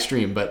not that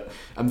extreme, but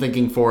I'm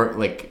thinking for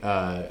like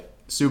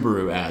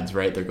Subaru ads,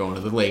 right? They're going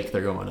to the lake,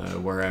 they're going to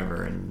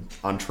wherever, and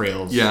on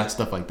trails, Yeah.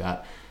 stuff like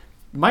that.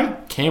 My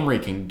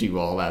Camry can do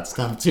all that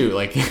stuff too.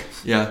 Like,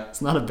 Yeah.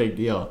 it's not a big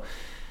deal.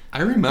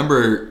 I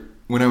remember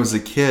when I was a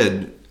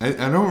kid, I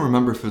don't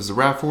remember if it was the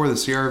RAV4, the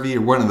CRV,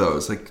 or one of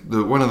those, like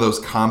one of those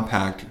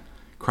compact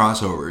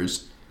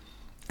crossovers.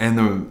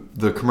 And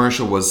the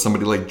commercial was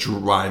somebody like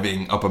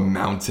driving up a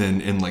mountain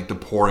in like the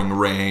pouring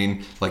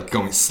rain, like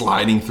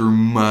sliding through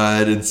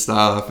mud and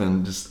stuff,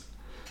 and just,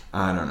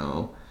 I don't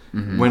know.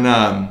 Mm-hmm.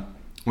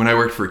 When I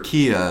worked for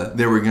Kia,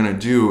 they were gonna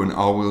do an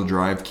all-wheel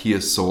drive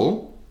Kia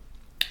Soul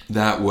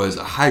that was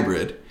a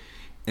hybrid,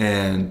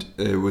 and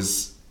it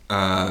was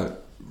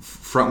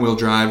front-wheel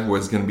drive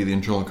was going to be the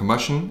internal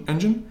combustion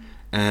engine,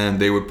 and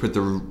they would put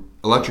the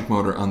electric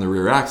motor on the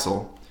rear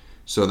axle,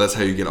 so that's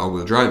how you get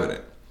all-wheel drive in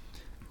it.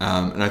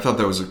 And I thought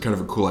that was kind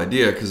of a cool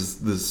idea because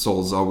the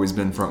Soul's always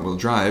been front-wheel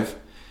drive,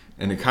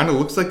 and it kind of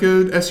looks like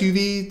a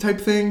SUV type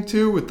thing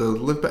too with the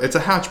lift. It's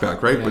a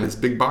hatchback, right? Yeah. But it's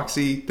big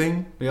boxy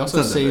thing. We also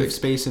It's not that save big.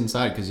 space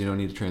inside because you don't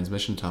need a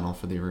transmission tunnel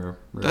for the rear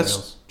That's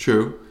wheels.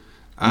 true.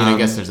 I mean, I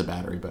guess there's a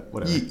battery, but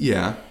whatever.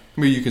 Yeah.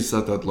 I mean, you can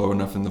set that low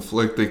enough in the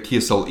floor. Like the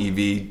Kia Soul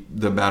EV,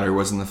 the battery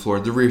was in the floor.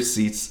 The rear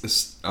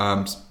seats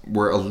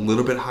were a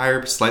little bit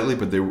higher, slightly,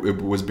 but it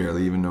was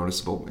barely even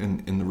noticeable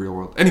in the real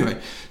world. Anyway,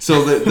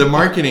 so the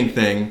marketing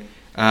thing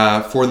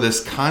for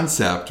this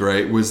concept,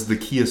 right, was the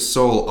Kia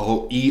Soul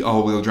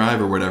all-wheel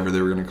drive or whatever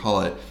they were going to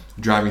call it,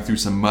 driving through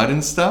some mud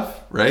and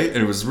stuff, right? And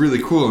it was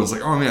really cool. It was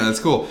like, oh man, that's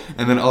cool.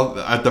 And then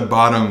at the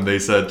bottom, they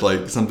said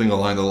like something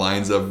along the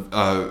lines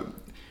of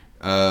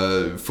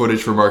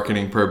footage for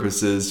marketing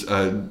purposes.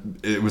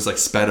 It was like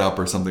sped up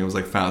or something. It was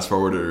like fast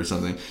forwarded or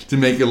something to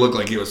make it look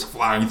like it was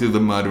flying through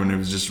the mud when it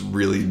was just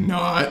really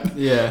not.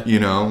 Yeah.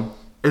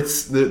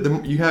 It's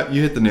you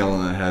hit the nail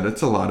on the head.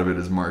 It's a lot of it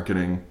is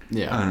marketing.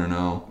 Yeah. I don't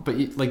know. But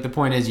the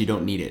point is, you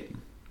don't need it.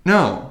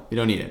 No. You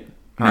don't need it.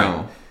 No. All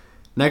right.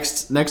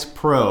 Next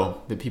pro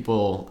that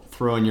people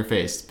throw in your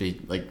face,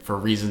 for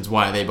reasons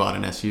why they bought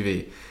an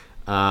SUV.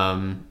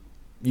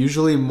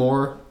 Usually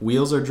more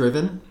wheels are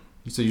driven.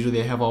 So usually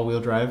they have all-wheel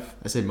drive.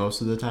 I say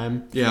most of the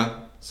time.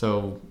 Yeah.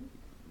 So,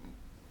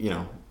 you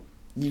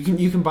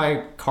can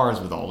buy cars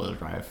with all-wheel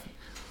drive.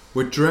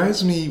 What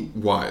drives me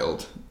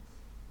wild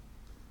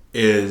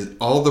is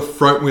all the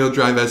front-wheel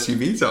drive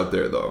SUVs out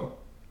there, though.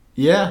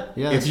 Yeah.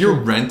 If you're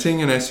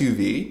renting an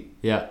SUV,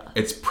 yeah,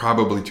 it's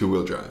probably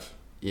two-wheel drive.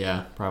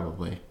 Yeah,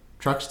 probably.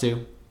 Trucks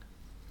too.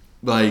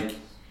 Like,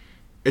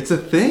 it's a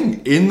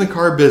thing in the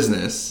car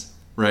business.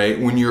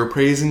 Right? When you're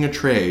appraising a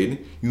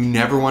trade, you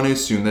never want to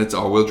assume that it's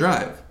all-wheel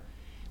drive.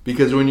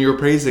 Because when you're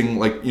appraising,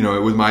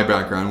 with my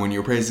background, when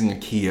you're appraising a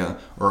Kia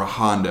or a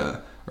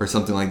Honda or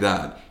something like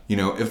that,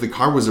 if the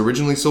car was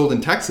originally sold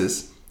in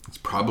Texas, it's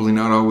probably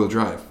not all-wheel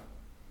drive.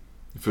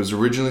 If it was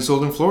originally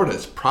sold in Florida,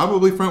 it's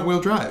probably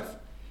front-wheel drive.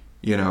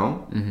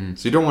 Mm-hmm.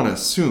 So you don't want to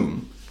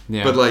assume.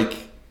 Yeah. But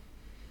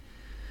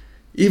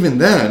even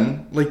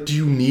then, like, do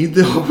you need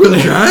the all-wheel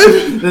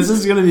drive? This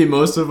is gonna be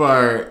most of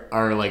our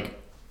like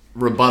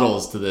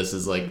rebuttals to this.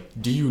 Is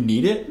like, do you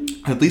need it?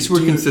 At least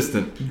we're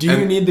consistent. Do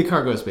you need the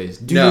cargo space?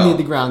 Do No. you need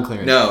the ground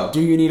clearance? No. Do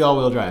you need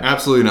all-wheel drive?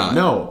 Absolutely not.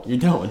 No, you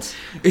don't.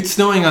 It's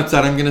snowing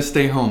outside. I'm gonna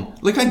stay home.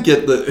 Like, I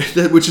get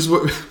that, which is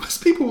what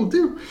most people will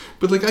do.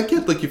 But like, I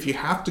get, like, if you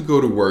have to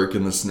go to work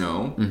in the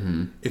snow,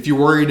 if you're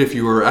worried, if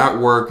you are at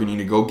work and you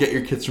need to go get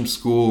your kids from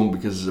school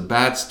because it's a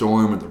bad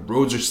storm and the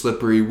roads are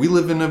slippery. We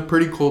live in a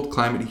pretty cold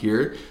climate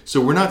here,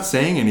 so we're not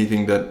saying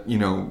anything that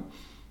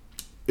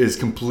is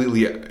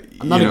completely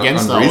not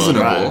against all-wheel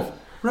drive.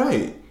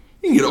 Right.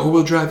 You can get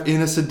all-wheel drive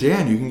in a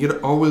sedan. You can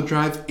get all-wheel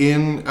drive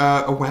in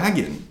a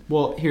wagon.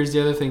 Well, here's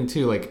the other thing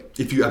too. Like,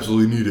 if you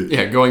absolutely need it.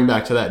 yeah, going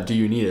back to that, do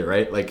you need it?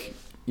 Right? Like,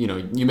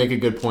 you make a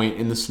good point.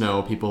 In the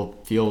snow,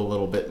 people feel a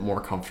little bit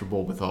more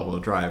comfortable with all-wheel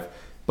drive,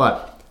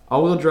 but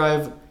all-wheel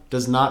drive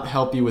does not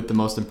help you with the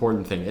most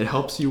important thing. It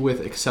helps you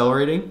with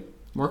accelerating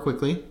more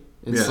quickly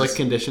in slick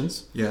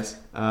conditions. Yes.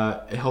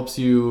 It helps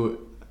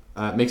you,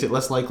 makes it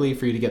less likely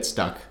for you to get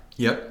stuck.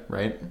 Yep.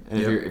 Right?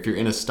 And if you're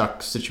in a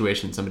stuck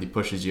situation, somebody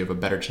pushes you, have a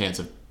better chance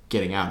of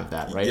getting out of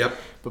that, right? Yep.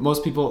 But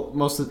when's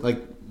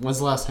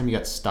the last time you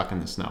got stuck in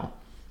the snow?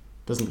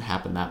 Doesn't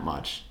happen that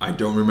much. I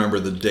don't remember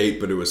the date,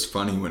 but it was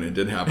funny when it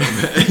did happen.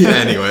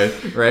 Anyway.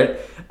 Right?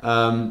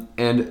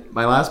 And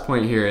my last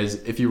point here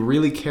is, if you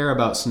really care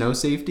about snow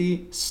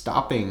safety,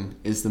 stopping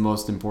is the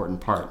most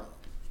important part.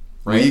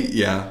 Right?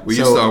 We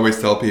used to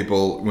always tell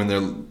people when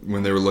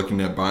they were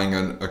looking at buying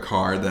a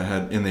car that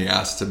had, and they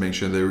asked to make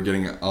sure they were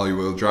getting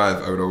all-wheel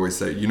drive, I would always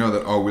say,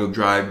 that all-wheel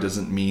drive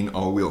doesn't mean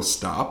all-wheel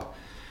stop.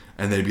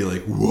 And they'd be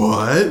like,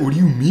 what? What do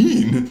you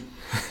mean?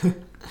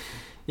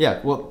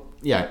 Yeah, well,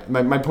 yeah.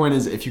 My point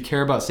is, if you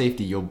care about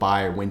safety, you'll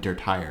buy winter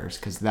tires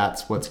because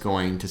that's what's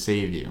going to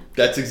save you.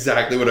 That's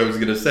exactly what I was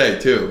going to say,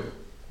 too.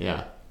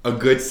 Yeah. A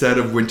good set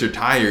of winter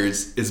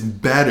tires is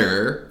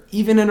better.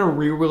 Even in a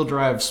rear-wheel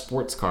drive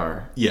sports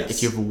car, yes.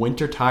 If you have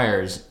winter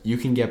tires, you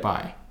can get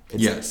by.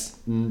 Yes.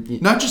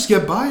 Not just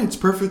get by, it's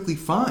perfectly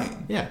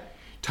fine. Yeah.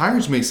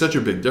 Tires make such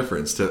a big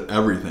difference to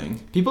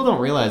everything. People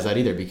don't realize that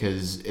either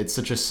because it's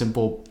such a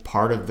simple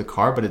part of the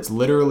car, but it's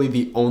literally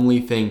the only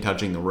thing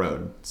touching the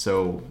road.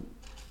 So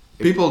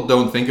people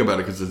don't think about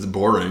it because it's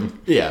boring.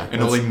 Yeah.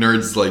 And only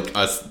nerds like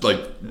us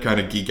kind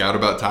of geek out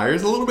about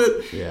tires a little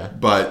bit. Yeah.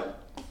 But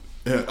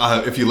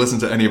if you listen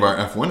to any of our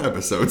F1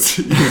 episodes,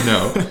 you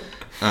know.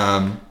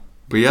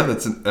 But yeah,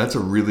 that's a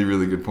really,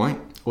 really good point.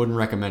 Wouldn't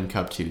recommend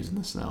Cup 2s in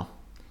the snow.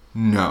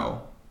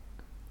 No.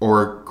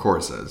 Or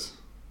Corsas.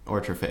 Or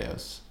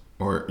Trofeos.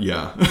 Or,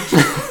 yeah.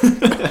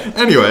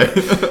 Anyway.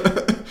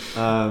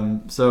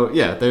 So,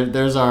 yeah,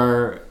 there's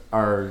our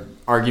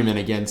argument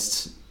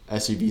against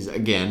SUVs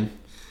again.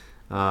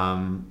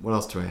 What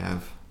else do I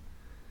have?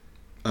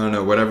 I don't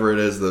know. Whatever it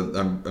is,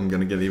 I'm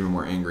going to get even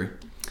more angry.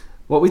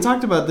 Well, we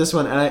talked about this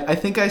one, and I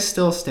think I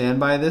still stand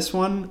by this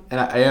one. And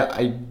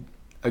I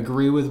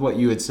agree with what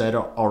you had said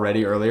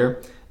already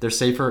earlier. They're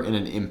safer in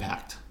an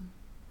impact.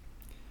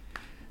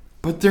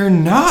 But they're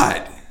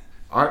not.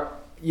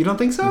 You don't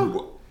think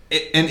so?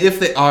 And if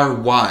they are,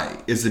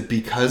 why? Is it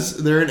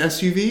because they're an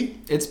SUV?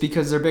 It's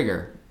because they're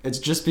bigger. It's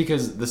just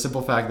because the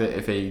simple fact that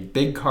if a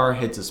big car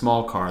hits a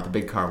small car, the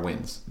big car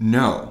wins.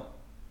 No.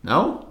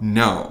 No?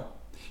 No.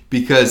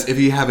 Because if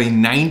you have a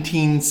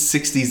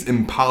 1960s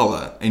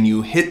Impala and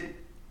you hit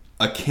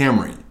a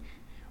Camry,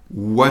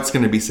 what's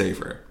going to be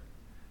safer?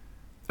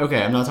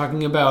 Okay, I'm not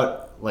talking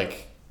about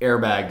like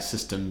airbag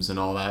systems and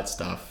all that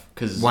stuff.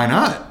 Why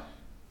not?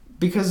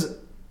 Because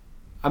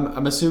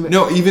I'm assuming...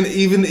 No, even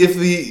if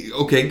the...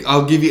 Okay,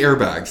 I'll give you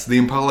airbags. The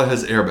Impala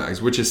has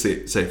airbags. Which is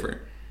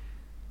safer?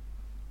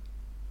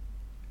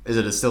 Is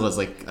it still as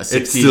like a 60s...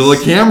 It's still a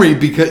Camry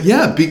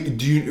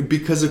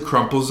because of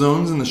crumple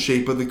zones and the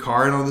shape of the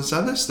car and all this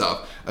other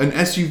stuff. An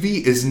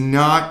SUV is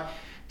not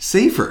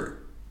safer.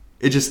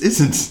 It just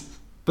isn't.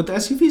 But the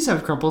SUVs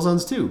have crumple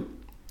zones too.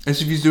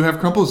 SUVs do have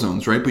crumple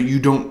zones, right? But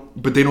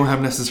they don't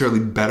have necessarily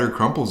better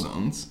crumple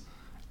zones.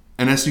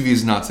 An SUV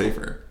is not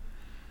safer.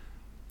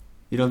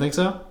 You don't think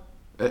so?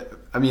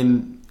 I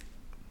mean...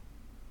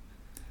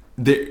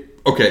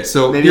 Okay,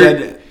 so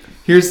maybe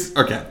here's...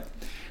 Okay.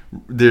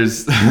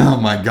 There's... Oh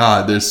my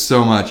God, there's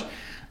so much.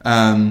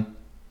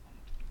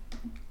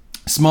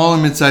 Small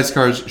and mid-sized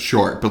cars,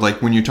 sure. But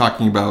like when you're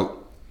talking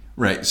about...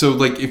 Right, so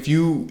like if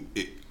you...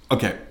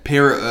 Okay,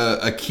 pair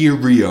a Kia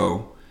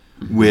Rio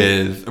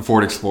with a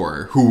Ford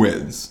Explorer. Who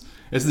wins?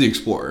 It's the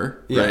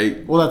Explorer,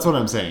 right? Well, that's what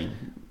I'm saying.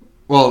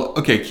 Well,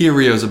 okay, Kia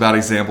Rio is a bad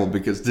example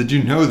because did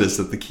you know this,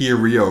 that the Kia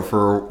Rio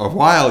for a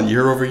while,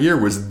 year over year,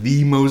 was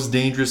the most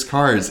dangerous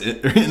cars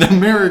in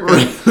America?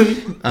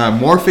 Really?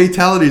 More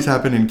fatalities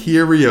happen in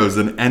Kia Rios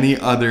than any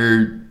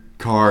other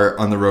car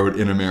on the road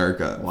in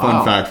America. Wow.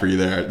 Fun fact for you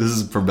there. This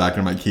is from back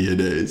in my Kia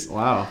days.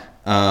 Wow.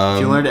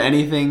 If you learned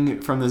anything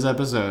from this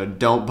episode,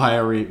 don't buy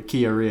a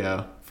Kia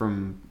Rio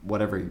from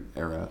whatever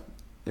era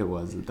it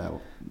was that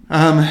was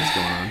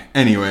going on.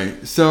 Anyway,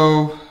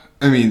 so...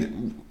 I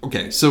mean,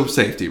 okay, so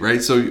safety,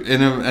 right? So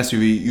in an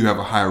SUV, you have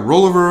a higher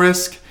rollover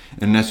risk,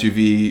 an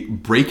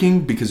SUV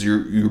braking because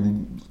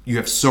you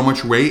have so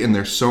much weight and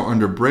they're so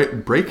under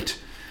braked.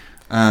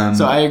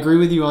 So I agree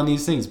with you on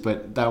these things,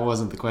 but that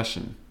wasn't the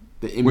question.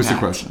 The impact. What's the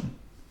question?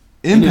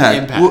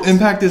 Impact. Well,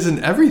 impact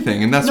isn't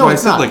everything, and that's why I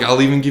said like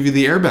I'll even give you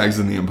the airbags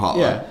in the Impala.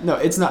 Yeah, no,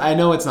 it's not. I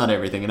know it's not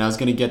everything, and I was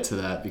going to get to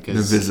that because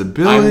the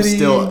visibility. I'm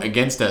still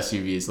against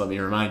SUVs. Let me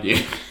remind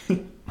you.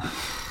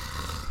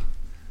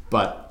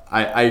 But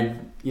I,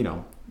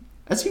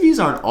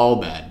 SUVs aren't all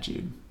bad,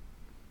 Jude.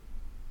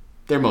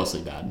 They're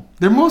mostly bad.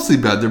 They're mostly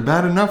bad. They're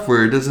bad enough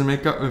where it doesn't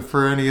make up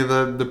for any of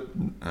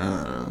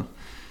the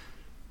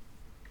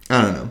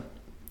I don't know.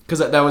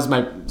 Because that was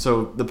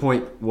so the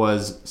point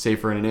was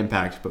safer in an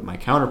impact, but my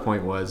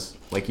counterpoint was,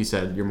 like you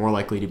said, you're more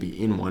likely to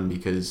be in one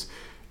because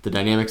the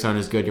dynamics aren't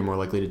as good, you're more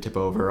likely to tip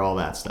over, all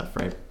that stuff,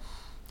 right?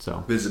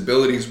 So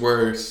visibility's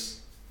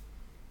worse.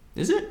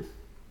 Is it?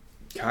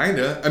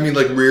 Kinda. I mean,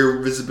 like rear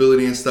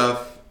visibility and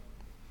stuff.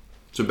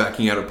 So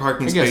backing out of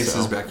parking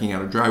spaces, backing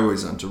out of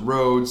driveways onto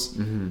roads.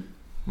 Mm-hmm.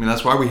 I mean,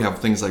 that's why we have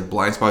things like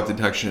blind spot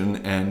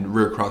detection and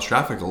rear cross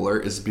traffic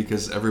alert is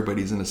because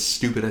everybody's in a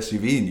stupid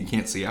SUV and you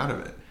can't see out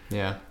of it.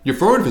 Yeah. Your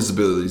forward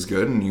visibility is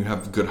good and you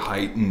have good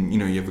height and,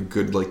 you have a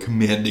good, like,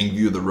 commanding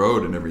view of the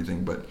road and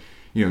everything. But,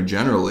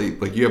 generally,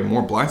 like, you have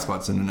more blind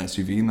spots in an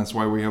SUV and that's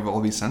why we have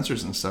all these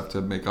sensors and stuff to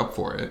make up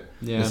for it.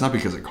 Yeah. It's not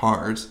because of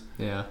cars.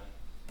 Yeah.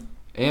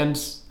 And,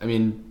 I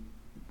mean,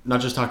 not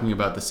just talking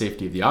about the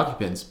safety of the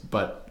occupants,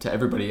 but to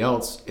everybody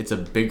else, it's a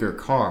bigger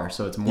car,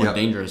 so it's more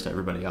dangerous to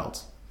everybody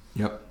else.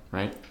 Yep.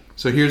 Right?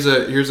 So here's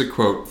a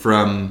quote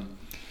from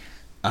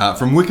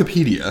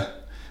Wikipedia.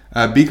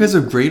 Because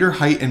of greater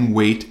height and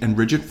weight and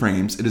rigid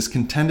frames, it is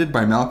contended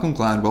by Malcolm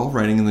Gladwell,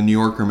 writing in the New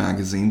Yorker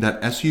magazine,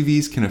 that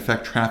SUVs can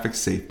affect traffic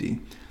safety.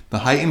 The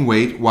height and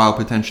weight, while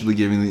potentially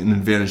giving an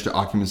advantage to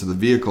occupants of the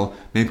vehicle,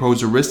 may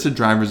pose a risk to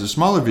drivers of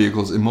smaller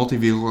vehicles in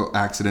multi-vehicle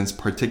accidents,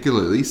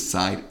 particularly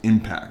side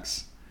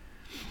impacts.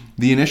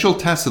 The initial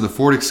tests of the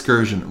Ford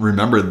Excursion,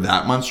 remember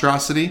that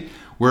monstrosity,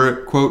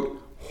 were, quote,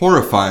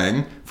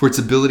 horrifying for its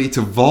ability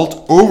to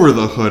vault over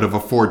the hood of a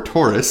Ford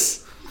Taurus.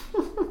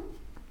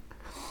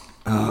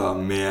 Oh,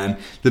 man.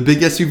 The big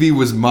SUV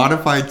was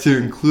modified to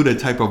include a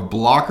type of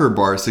blocker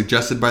bar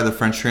suggested by the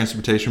French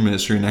Transportation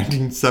Ministry in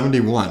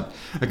 1971.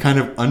 A kind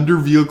of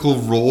under-vehicle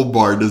roll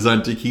bar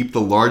designed to keep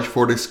the large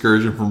Ford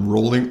Excursion from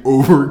rolling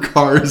over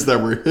cars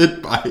that were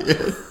hit by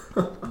it.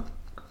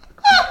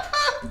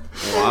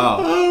 Wow.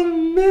 Oh,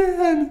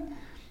 man.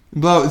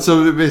 Well,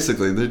 so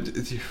basically,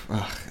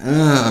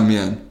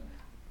 man.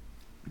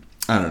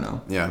 I don't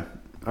know. Yeah.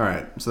 All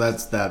right. So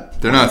that's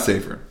that. They're not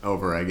safer.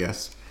 Over, I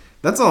guess.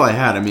 That's all I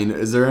had. I mean,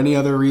 is there any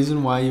other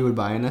reason why you would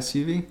buy an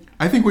SUV?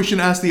 I think we should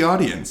ask the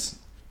audience.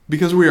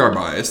 Because we are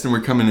biased and we're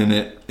coming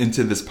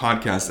into this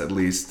podcast at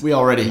least. We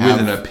already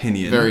have with an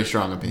opinion. Very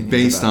strong opinion.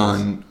 Based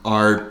on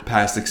our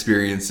past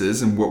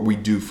experiences and what we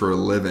do for a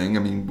living. I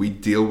mean, we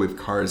deal with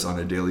cars on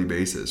a daily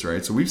basis,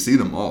 right? So we see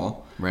them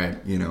all. Right.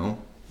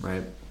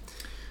 Right.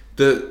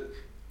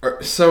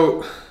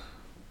 So,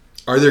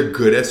 are there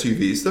good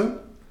SUVs though?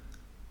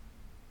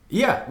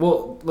 Yeah,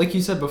 well, like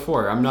you said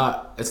before,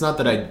 it's not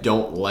that I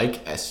don't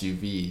like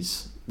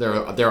SUVs. There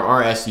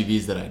are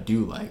SUVs that I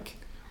do like.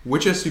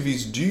 Which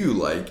SUVs do you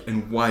like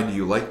and why do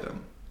you like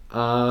them?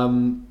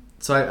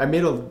 So I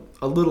made a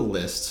little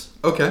list.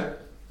 Okay.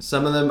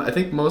 Some of them, I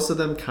think most of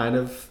them kind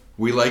of...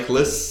 We like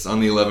lists on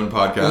the 11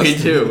 podcast. We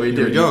do.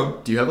 Here we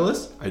go. Do you have a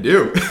list? I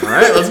do. All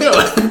right, let's go.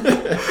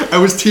 I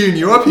was teeing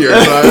you up here,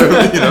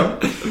 so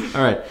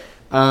All right.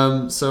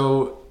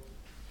 So...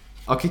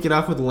 I'll kick it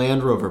off with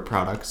Land Rover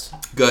products.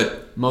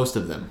 Good. Most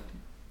of them.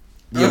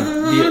 The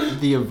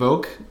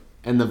Evoque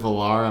and the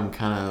Velar, I'm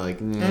kind of like,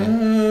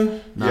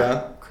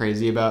 not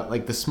crazy about.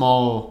 Like the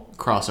small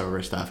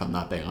crossover stuff, I'm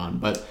not big on.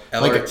 But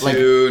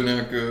LR2,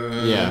 not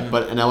good. Yeah,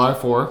 but an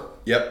LR4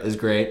 is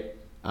great.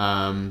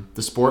 The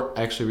Sport,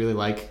 I actually really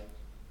like.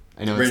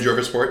 I know Range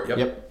Rover Sport.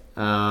 Yep.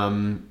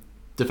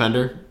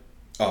 Defender.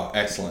 Oh,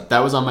 excellent. That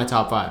was on my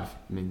top 5. I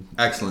mean,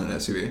 excellent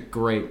SUV.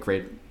 Great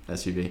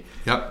SUV.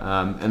 Yep.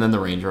 And then the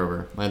Range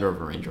Rover, Land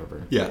Rover Range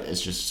Rover. Yeah.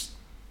 It's just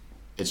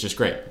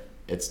great.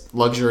 It's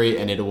luxury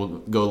and it will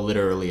go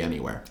literally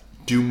anywhere.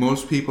 Do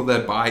most people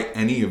that buy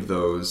any of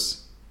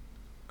those,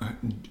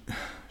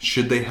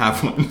 should they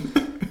have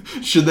one?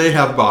 Should they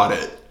have bought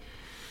it?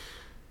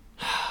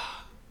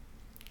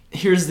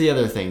 Here's the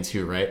other thing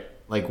too, right?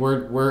 Like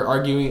we're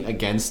arguing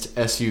against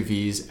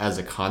SUVs as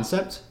a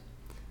concept,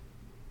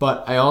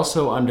 but I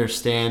also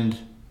understand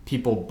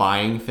people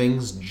buying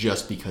things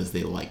just because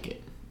they like it.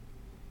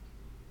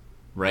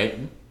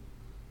 Right?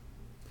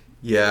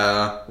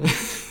 Yeah.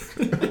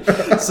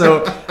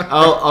 So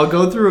I'll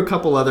go through a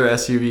couple other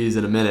SUVs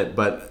in a minute,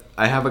 but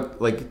I have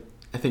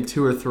I think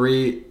 2 or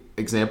 3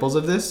 examples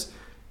of this: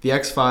 the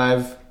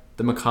X5,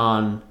 the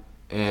Macan,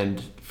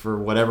 and for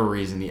whatever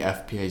reason the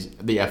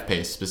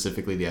F-Pace,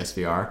 specifically the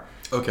SVR.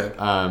 Okay.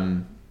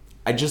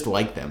 I just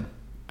like them.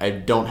 I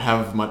don't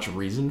have much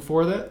reason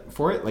for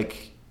it.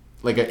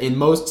 Like in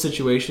most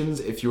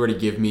situations, if you were to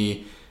give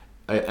me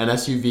an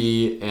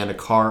SUV and a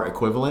car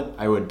equivalent,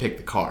 I would pick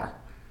the car.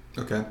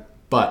 Okay.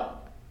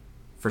 But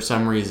for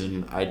some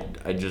reason,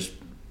 I just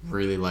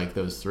really like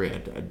those three.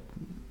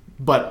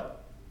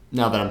 But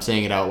now that I'm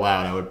saying it out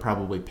loud, I would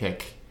probably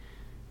pick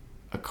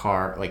a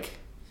car like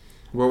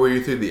What were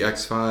you through? The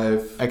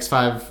X5,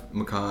 X5,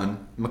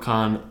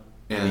 Macan,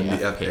 and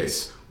the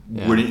F-Pace.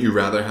 Yeah. Wouldn't you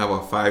rather have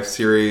a 5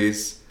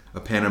 Series, a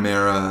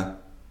Panamera,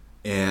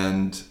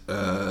 and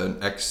an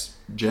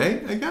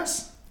XJ, I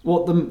guess?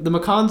 Well, the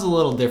Macan's a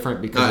little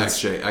different because Not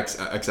it's,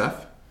 XJ,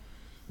 XF?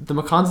 the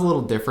Macan's a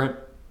little different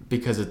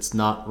because it's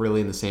not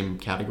really in the same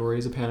category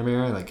as a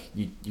Panamera. Like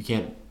you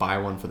can't buy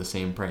one for the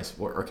same price,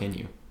 or can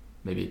you?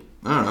 Maybe.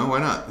 I don't know. Why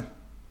not?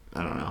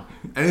 I don't know.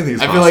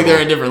 Anything's I possible. feel like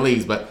they're in different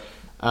leagues, but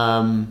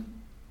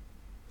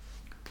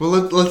Well,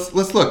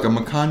 let's look. A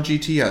Macan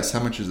GTS, how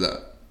much is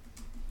that?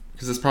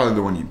 Because that's probably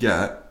the one you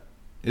get.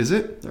 Is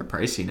it? they're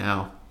pricey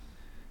now.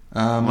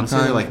 I want to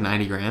say they're like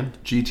 $90,000.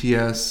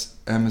 GTS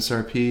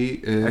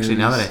MSRP is... Actually,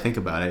 now that I think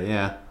about it,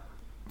 yeah,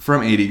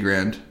 From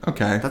 $80,000.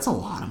 Okay. that's a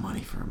lot of money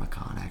for a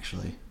Macan.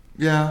 Actually,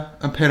 Yeah,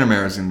 a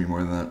Panamera is going to be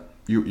more than that.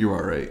 You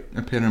are right.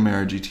 A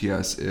Panamera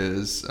GTS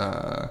is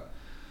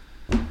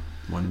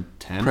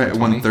 110,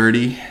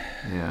 130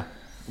 Yeah,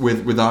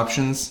 with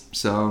options.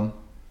 So,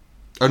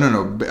 oh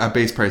no,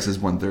 base price is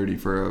 130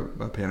 for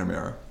a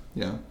Panamera.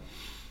 Yeah,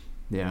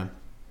 yeah.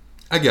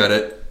 I get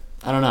it.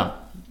 I don't know.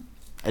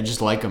 I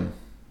just like them.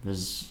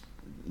 There's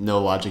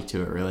no logic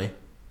to it, really.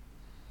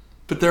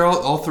 But they're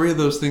all three of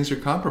those things are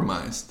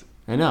compromised.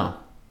 I know,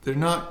 They're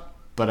not.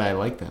 but I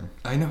like them.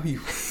 I know you.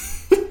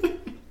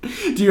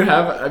 Do you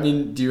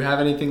have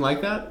anything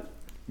like that?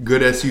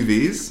 Good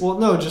SUVs. Well,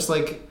 no, just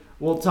like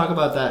we'll talk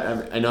about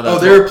that. I know that. Oh,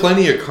 there are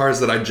plenty of cars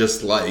that I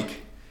just like.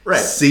 Right.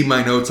 See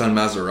my notes on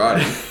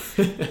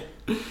Maserati.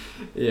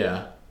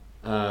 Yeah,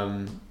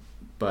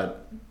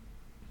 but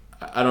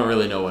I don't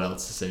really know what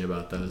else to say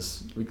about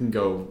those. We can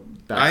go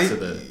back to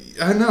the.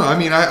 I know. I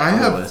mean,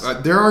 I list.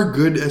 have. There are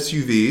good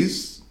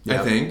SUVs. Yeah.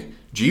 I think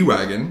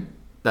G-Wagon.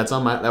 That's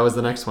on my. That was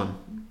the next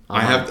one.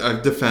 I have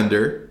a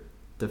Defender.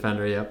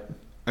 Defender. Yep.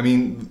 I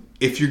mean,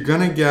 if you're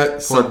gonna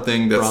get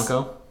something that's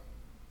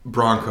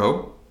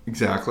Bronco,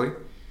 exactly.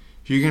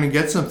 If you're gonna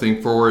get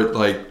something for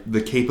like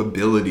the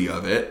capability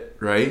of it,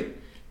 right?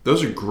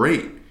 Those are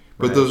great,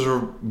 but Right. those are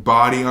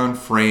body on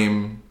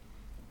frame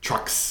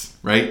trucks,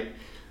 right?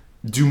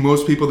 Do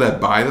most people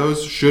that buy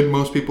those? Should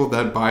most people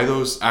that buy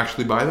those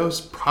actually buy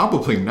those?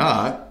 Probably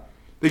not.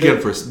 They get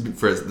it for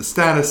the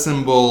status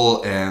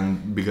symbol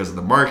and because of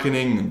the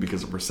marketing and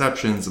because of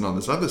perceptions and all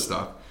this other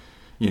stuff.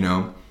 You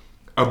know,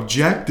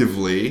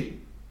 objectively,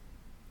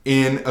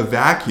 in a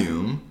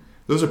vacuum,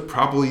 those are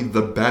probably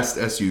the best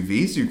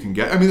SUVs you can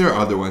get. I mean, there are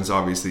other ones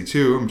obviously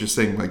too. I'm just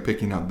saying, like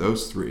picking out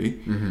those three.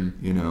 Mm-hmm.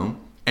 You know,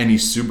 any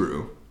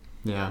Subaru,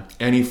 Yeah.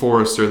 any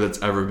Forester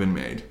that's ever been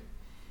made.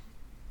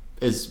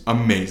 Is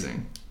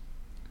Amazing,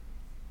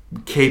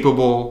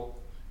 capable,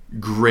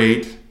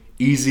 great,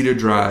 easy to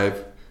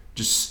drive,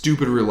 just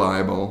stupid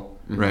reliable,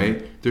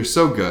 right? They're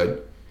so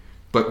good,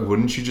 but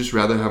wouldn't you just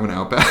rather have an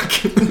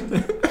Outback?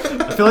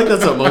 I feel like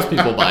that's what most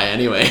people buy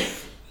anyway.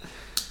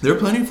 There are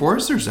plenty of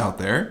Foresters out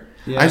there.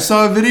 Yeah. I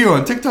saw a video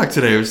on TikTok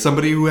today of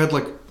somebody who had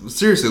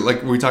seriously,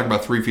 like we talked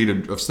about 3 feet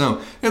of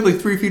snow. He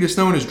had 3 feet of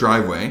snow in his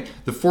driveway.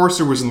 The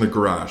Forester was in the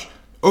garage.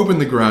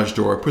 Opened the garage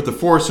door, put the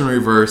Forester in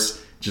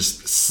reverse,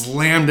 just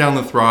slammed down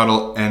the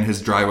throttle, and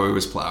his driveway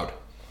was plowed.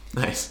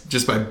 Nice.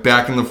 Just by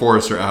backing the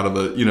Forester out of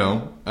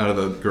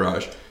the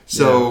garage.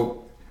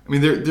 So, I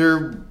mean,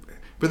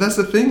 but that's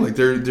the thing.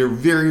 They're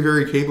very,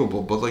 very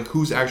capable. But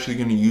who's actually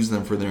going to use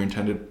them for their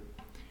intended,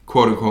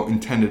 quote unquote,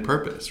 intended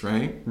purpose,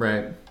 right?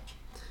 Right.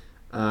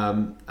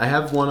 I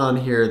have one on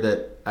here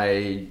that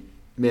I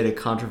made a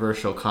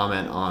controversial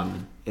comment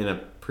on in a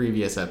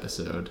previous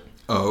episode.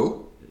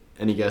 Oh,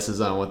 Any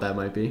guesses on what that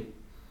might be?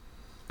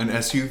 an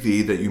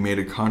SUV that you made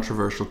a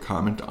controversial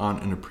comment on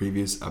in a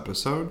previous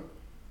episode.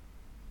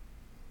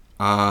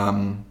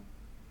 I'm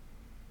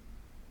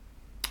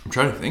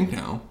trying to think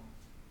now.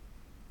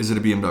 Is it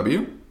a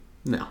BMW?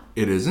 No.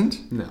 It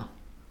isn't? No.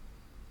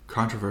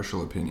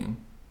 Controversial opinion.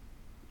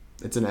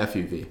 It's an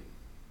FUV.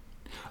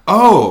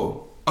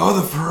 Oh,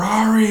 the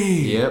Ferrari.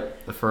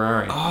 Yep, the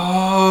Ferrari.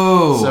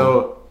 Oh.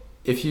 So,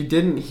 if you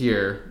didn't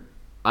hear,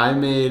 I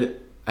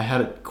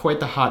had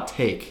quite the hot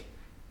take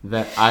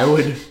that I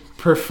would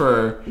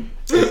prefer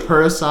a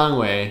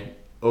Purosangue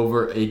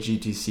over a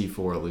GTC4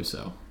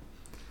 Lusso.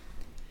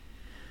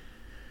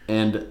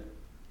 And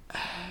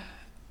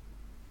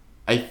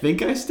I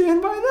think I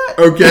stand by that.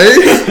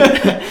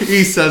 Okay.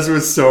 He says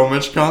with so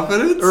much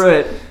confidence.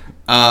 Right.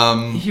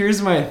 Um,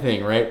 Here's my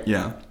thing, right?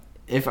 yeah.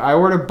 If I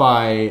were to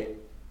buy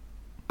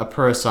a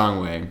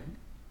Purosangue,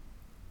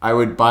 I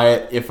would buy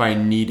it if I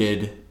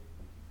needed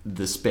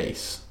the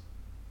space.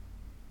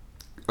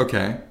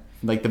 Okay.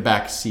 Like the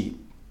back seat.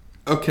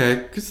 Okay.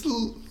 Because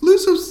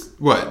Lusso's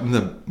what?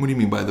 What do you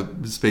mean by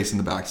the space in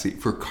the back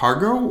seat? For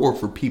cargo or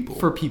for people?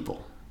 For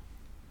people.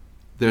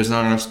 There's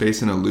not enough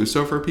space in a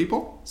Lusso for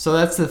people? So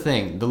that's the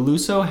thing. The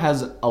Lusso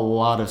has a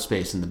lot of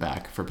space in the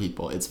back for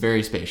people. It's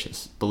very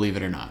spacious, believe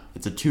it or not.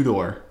 It's a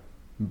 2-door,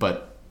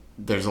 but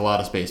there's a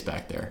lot of space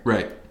back there.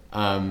 Right.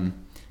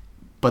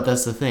 But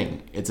that's the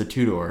thing. It's a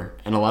two-door,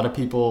 and a lot of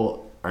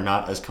people are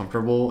not as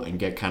comfortable and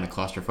get kind of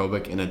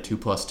claustrophobic in a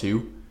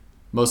 2+2,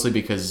 mostly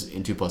because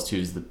in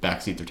 2+2s the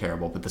back seats are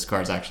terrible, but this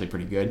car is actually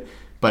pretty good.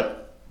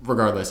 But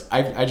regardless,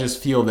 I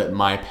just feel that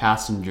my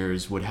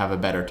passengers would have a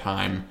better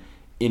time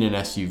in an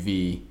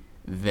SUV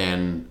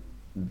than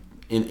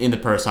in the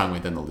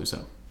Purosangue than the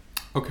Lusso.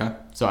 Okay.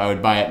 So I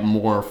would buy it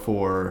more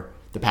for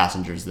the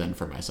passengers than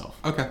for myself.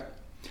 Okay.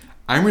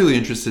 I'm really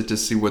interested to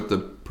see what the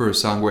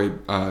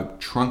Purosangue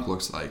trunk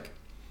looks like.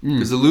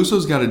 Because the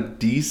Lusso's got a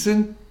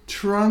decent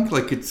trunk.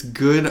 Like, it's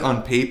good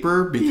on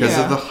paper because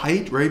of the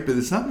height, right? But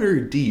it's not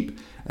very deep.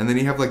 And then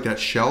you have, like, that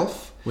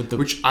shelf,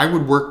 which I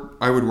would work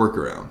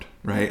around,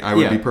 right? I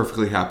would be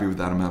perfectly happy with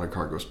that amount of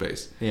cargo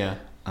space. Yeah.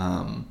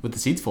 With the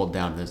seats fold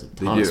down, there's a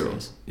ton of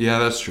space. Yeah,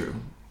 that's true.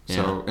 Yeah.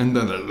 So, and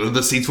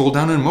the seats fold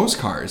down in most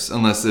cars,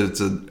 unless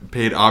it's a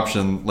paid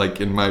option, like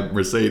in my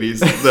Mercedes,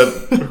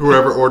 that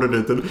whoever ordered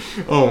it did.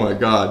 Oh my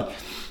God.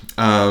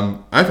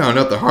 I found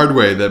out the hard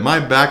way that my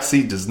back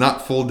seat does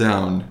not fold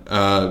down,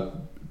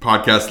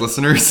 podcast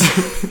listeners.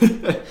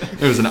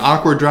 It was an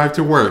awkward drive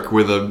to work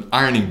with an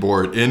ironing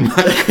board in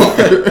my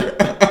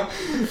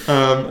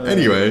car.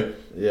 Anyway,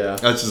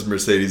 that's just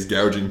Mercedes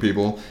gouging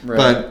people.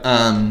 Right. But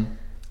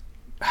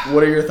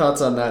what are your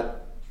thoughts on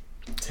that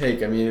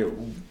take? I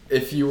mean,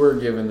 if you were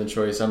given the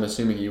choice, I'm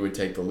assuming you would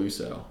take the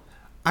Lusso.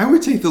 I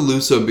would take the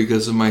Lusso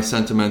because of my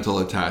sentimental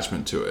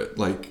attachment to it.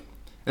 Like,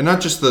 and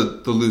not just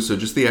the Lusso,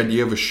 just the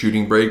idea of a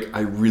shooting brake. I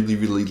really,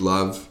 really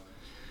love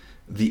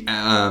the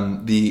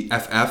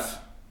FF.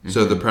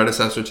 So the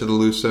predecessor to the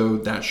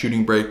Lusso, that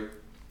shooting brake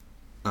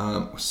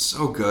was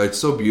so good,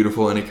 so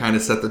beautiful, and it kind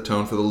of set the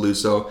tone for the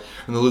Lusso.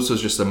 And the Lusso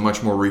is just a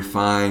much more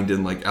refined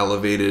and like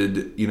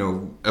elevated,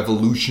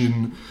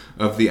 evolution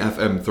of the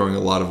FM. Throwing a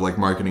lot of like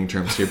marketing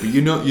terms here, but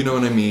you know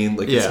what I mean.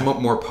 Like it's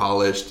more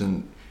polished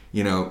and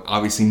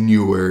obviously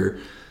newer.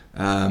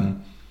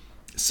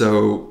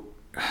 So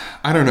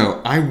I don't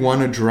know. I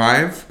want to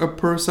drive a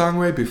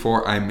Purosangue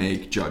before I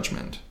make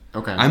judgment.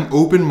 Okay, I'm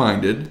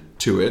open-minded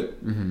to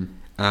it. Mm-hmm.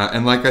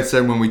 And like I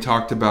said, when we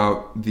talked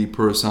about the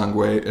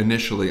Purosangue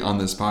initially on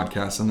this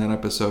podcast, on that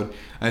episode,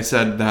 I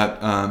said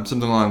that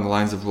something along the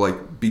lines of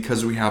like,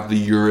 because we have the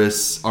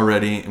Urus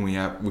already and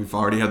we've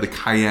already had the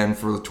Cayenne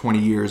for 20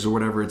 years or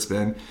whatever it's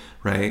been,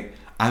 right?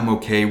 I'm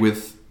okay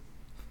with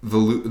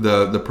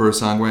the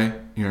Purosangue.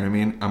 You know what I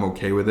mean? I'm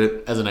okay with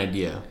it as an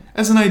idea.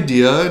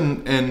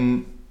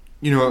 And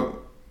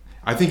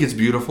I think it's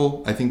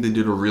beautiful. I think they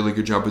did a really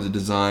good job with the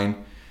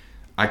design.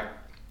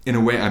 In a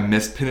way, I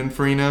missed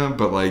Pininfarina,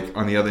 but like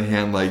on the other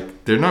hand,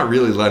 like they're not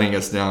really letting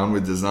us down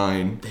with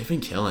design. They've been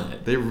killing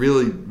it. They're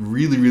really,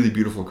 really, really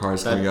beautiful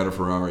cars coming out of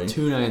Ferrari.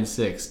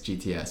 296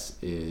 GTS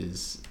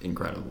is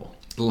incredible.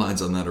 The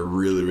lines on that are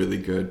really, really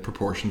good.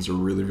 Proportions are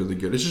really, really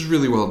good. It's just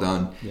really well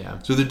done. Yeah.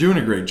 So they're doing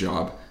a great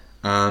job.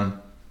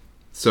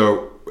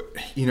 So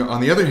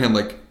on the other hand,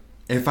 like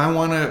if I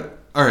want to,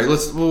 all right,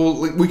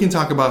 we can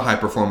talk about high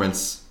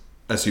performance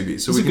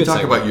SUVs. So we can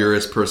talk about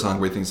Urus,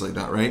 Purosangue, things like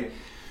that, right?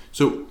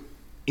 So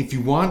if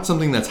you want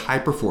something that's high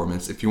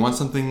performance, if you want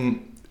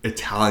something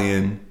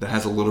Italian that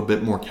has a little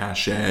bit more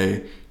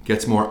cachet,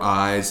 gets more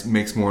eyes,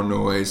 makes more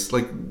noise,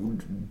 like,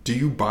 do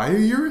you buy a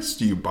Urus?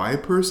 Do you buy a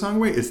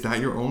Purosangue? Is that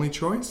your only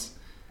choice?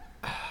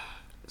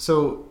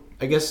 So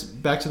I guess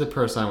back to the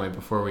Purosangue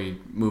before we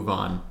move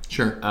on.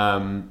 Sure.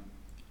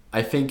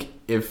 I think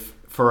if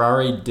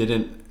Ferrari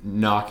didn't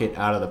knock it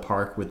out of the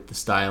park with the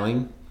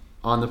styling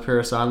on the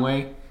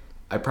Purosangue,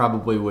 I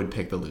probably would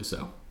pick the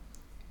Lusso.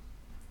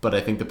 But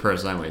I think the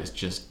Purosangue is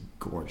just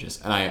gorgeous.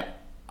 And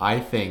I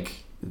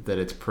think that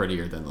it's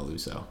prettier than the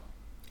Lusso.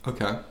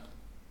 Okay.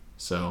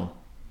 So,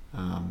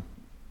 I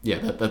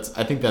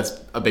think that's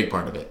a big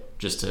part of it,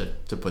 just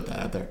to put that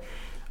out there.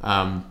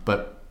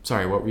 But,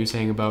 sorry, what were you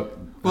saying about...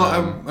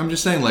 Well, I'm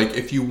just saying, like,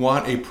 if you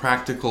want a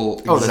practical,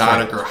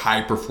 exotic, or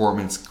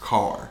high-performance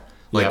car,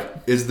 like,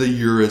 is the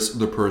Urus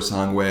the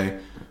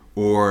Purosangue,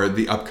 or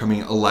the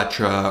upcoming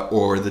Elettra,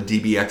 or the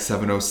DBX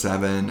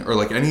 707, or,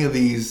 like, any of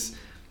these...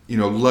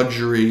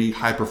 luxury,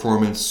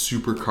 high-performance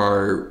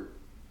supercar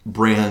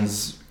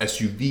brands,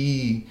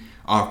 SUV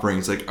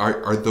offerings, like,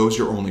 are those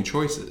your only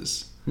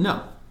choices?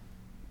 No.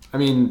 I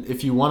mean,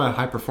 if you want a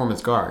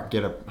high-performance car,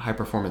 get a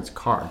high-performance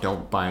car.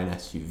 Don't buy an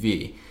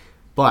SUV.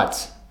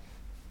 But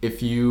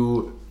if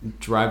you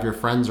drive your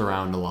friends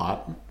around a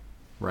lot,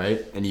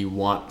 right, and you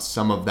want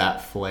some of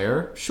that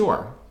flair,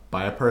 sure,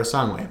 buy a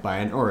Purosangue, buy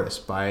an Urus,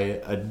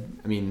 I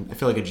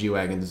feel like a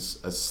G-Wagon is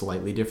a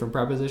slightly different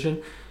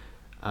proposition.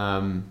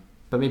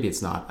 But maybe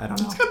it's not. I don't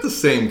know. It's got the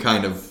same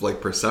kind of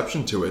like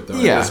perception to it, though.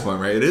 At this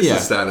point, right? It is a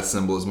status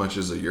symbol as much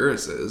as a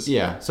Urus is.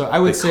 Yeah. So I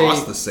would say they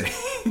cost the same.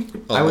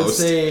 I would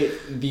say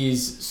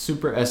these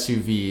super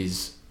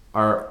SUVs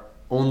are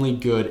only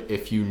good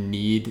if you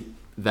need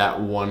that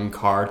one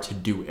car to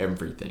do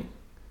everything.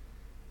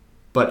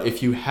 But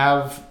if you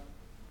have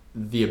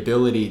the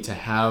ability to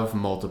have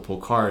multiple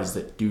cars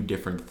that do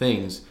different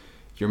things,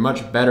 you're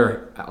much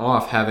better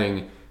off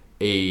having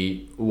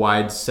a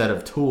wide set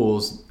of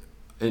tools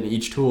and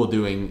each tool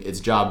doing its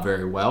job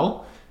very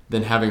well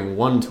than having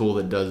one tool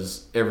that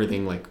does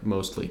everything like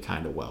mostly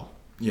kind of well,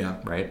 Yeah.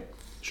 right?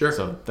 Sure.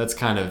 So that's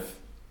kind of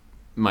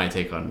my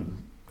take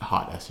on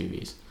hot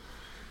SUVs.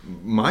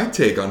 My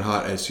take on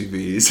hot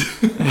SUVs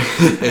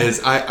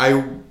is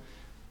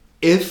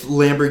if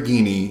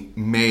Lamborghini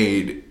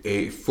made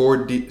a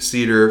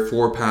 4-seater,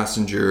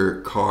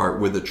 4-passenger car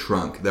with a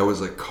trunk that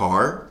was a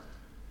car,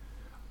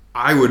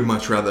 I would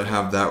much rather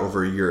have that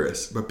over a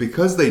Urus. But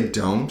because they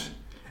don't,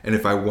 and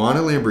if I want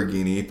a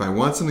Lamborghini, if I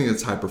want something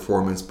that's high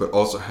performance but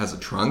also has a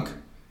trunk,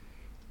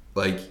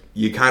 like,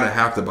 you kind of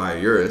have to buy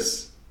a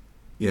Urus,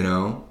 you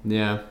know?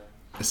 Yeah.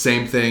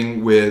 Same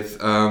thing with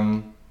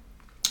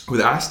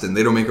Aston.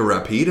 They don't make a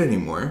Rapide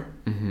anymore,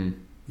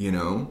 you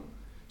know?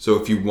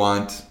 So if you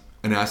want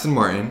an Aston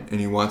Martin and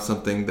you want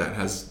something that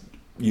has,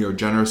 you know,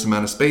 generous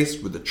amount of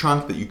space with a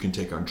trunk that you can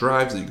take on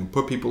drives, that you can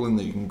put people in,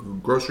 that you can go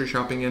grocery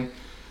shopping in,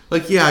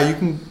 like, yeah, you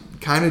can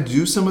kind of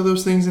do some of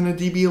those things in a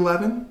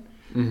DB11,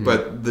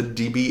 but the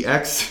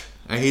DBX,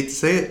 I hate to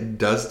say it,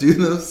 does do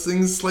those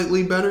things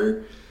slightly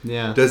better.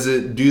 Yeah. Does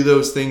it do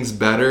those things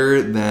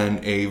better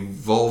than a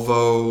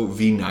Volvo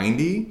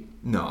V90?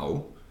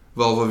 No.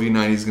 Volvo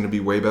V90 is going to be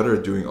way better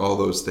at doing all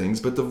those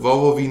things, but the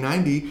Volvo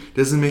V90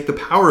 doesn't make the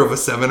power of a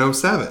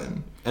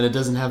 707. And it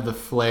doesn't have the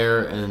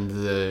flair and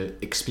the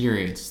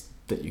experience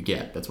that you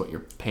get. That's what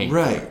you're paying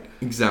Right,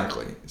 for.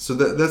 exactly. So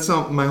that's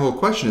not my whole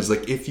question. Is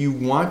like, if you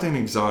want an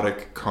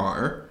exotic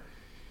car,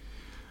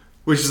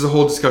 which is a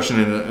whole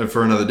discussion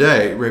for another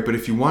day, right? But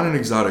if you want an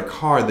exotic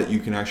car that you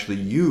can actually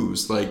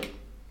use, like,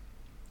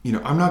 you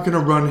know, I'm not going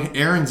to run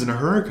errands in a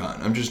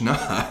Huracan. I'm just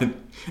not.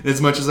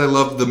 As much as I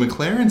love the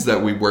McLarens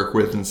that we work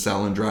with and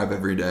sell and drive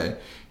every day.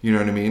 You know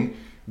what I mean?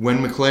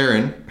 When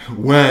McLaren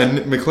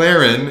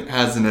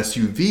has an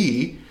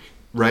SUV,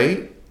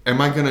 right? Am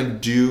I going to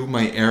do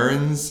my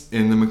errands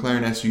in the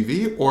McLaren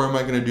SUV, or am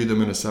I going to do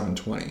them in a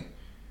 720?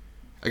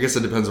 I guess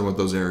it depends on what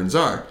those errands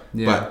are.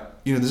 Yeah. But,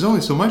 you know, there's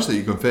only so much that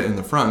you can fit in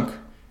the front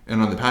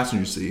and on the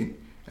passenger seat.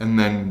 And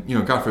then, you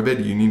know, God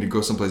forbid you need to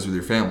go someplace with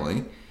your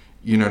family.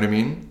 You know what I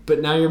mean?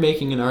 But now you're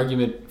making an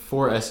argument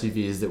for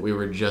SUVs that we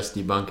were just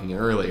debunking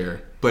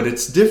earlier. But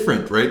it's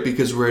different, right?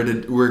 Because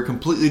we're a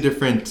completely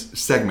different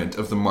segment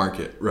of the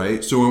market,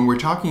 right? So when we're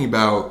talking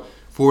about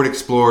Ford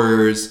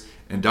Explorers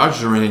and Dodge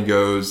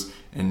Durangos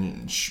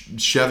and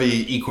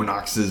Chevy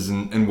Equinoxes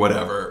and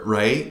whatever,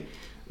 right?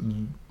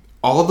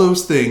 All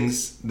those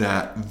things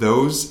that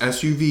those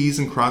SUVs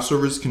and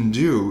crossovers can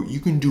do, you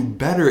can do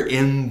better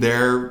in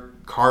their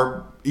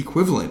car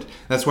equivalent.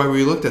 That's why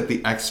we looked at the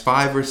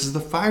X5 versus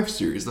the 5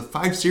 Series. The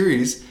 5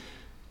 Series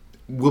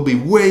will be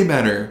way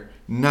better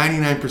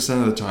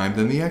 99% of the time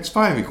than the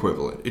X5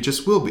 equivalent. It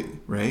just will be,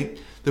 right?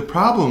 The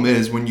problem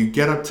is when you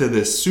get up to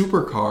this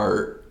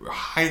supercar,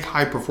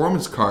 high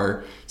performance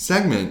car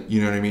segment,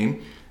 you know what I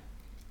mean?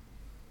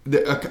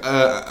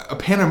 A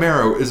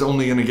Panamera is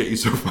only going to get you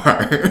so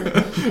far,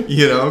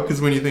 you know?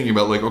 Because when you're thinking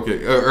about, like,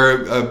 okay,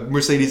 or a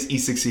Mercedes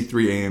E63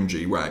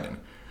 AMG wagon,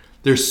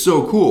 they're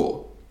so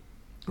cool,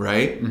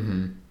 right?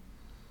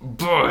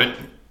 But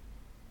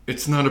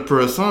it's not a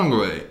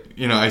Purosangue,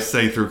 you know, I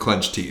say through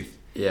clenched teeth.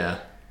 Yeah.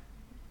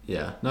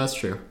 Yeah. No, that's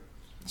true.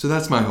 So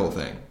that's my whole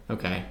thing.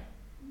 Okay.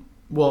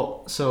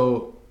 Well,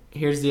 so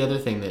here's the other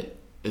thing that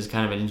is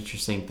kind of an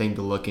interesting thing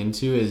to look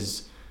into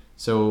is,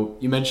 so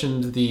you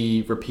mentioned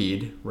the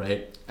Rapide,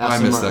 right? I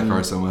Aston miss Martin that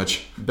car so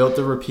much. built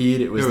the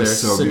Rapide. It was their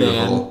so sedan.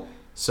 beautiful.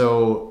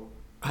 So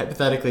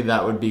hypothetically,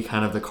 that would be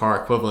kind of the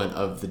car equivalent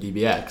of the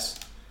DBX.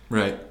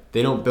 Right.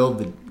 They don't build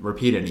the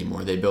Rapide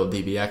anymore. They build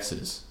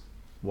DBXs.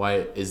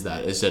 Why is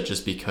that? Is that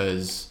just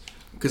because...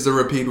 Because the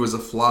Rapide was a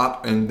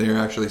flop and they're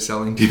actually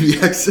selling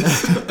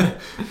DBXs.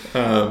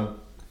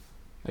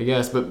 I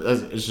guess, but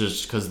it's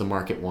just because the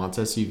market wants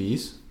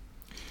SUVs.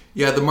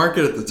 Yeah, the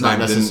market at the time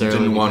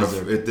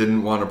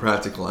didn't want a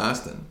practical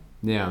Aston.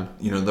 Yeah.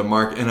 You know, the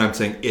market, and I'm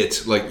saying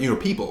it, like, you know,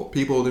 people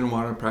didn't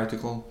want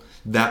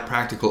that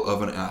practical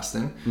of an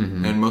Aston.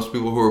 And most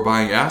people who were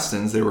buying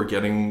Astons, they were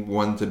getting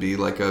one to be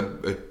like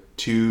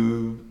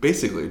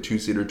basically a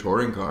 2-seater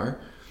touring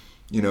car,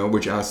 you know,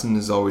 which Aston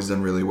has always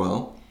done really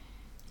well.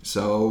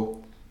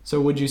 So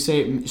would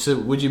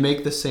you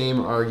make the same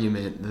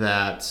argument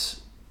that,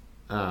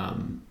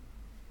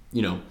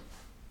 you know,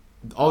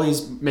 all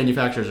these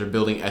manufacturers are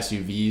building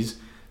SUVs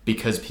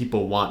because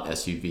people want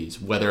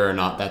SUVs, whether or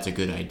not that's a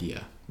good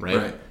idea,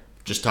 right?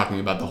 Just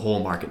talking about the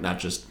whole market, not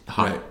just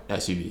hot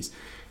SUVs.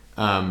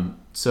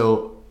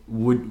 So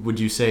would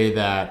you say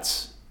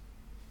that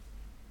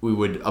we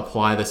would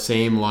apply the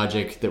same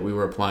logic that we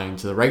were applying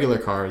to the regular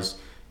cars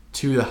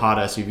to the hot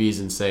SUVs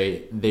and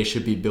say they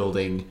should be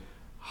building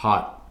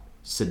hot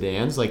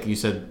sedans? Like you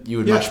said, you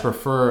would much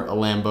prefer a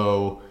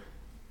Lambo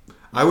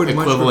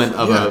equivalent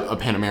of a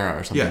Panamera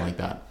or something like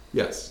that.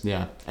 Yes.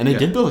 Yeah. And they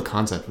did build a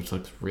concept which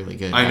looked really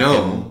good. I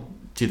know.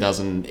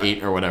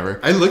 2008 or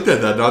whatever. I looked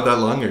at that not that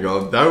long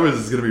ago. That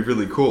was going to be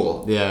really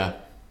cool. Yeah.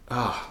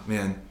 Oh,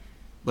 man.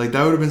 Like,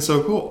 that would have been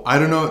so cool. I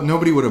don't know.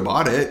 Nobody would have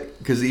bought it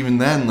because even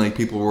then, like,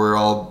 people were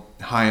all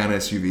high on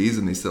SUVs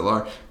and they still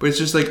are. But it's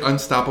just, like,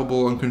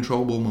 unstoppable,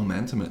 uncontrollable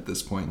momentum at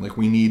this point. Like,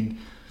 we need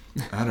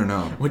I don't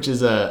know. Which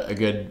is a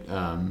good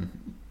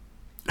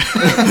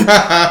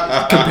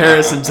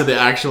comparison to the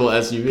actual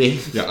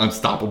SUV. Yeah,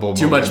 unstoppable.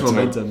 Too much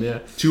momentum, yeah.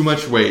 Too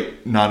much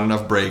weight, not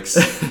enough brakes.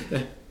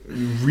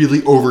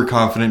 Really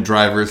overconfident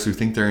drivers who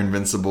think they're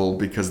invincible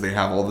because they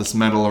have all this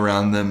metal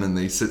around them and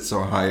they sit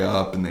so high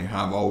up and they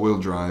have all-wheel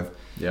drive.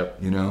 Yep.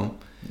 You know?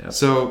 Yep.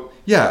 So,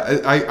 yeah,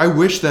 I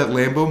wish that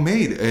Lambo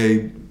made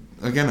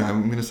again,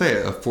 I'm going to say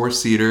it, a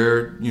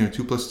 4-seater,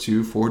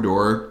 2+2,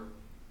 4-door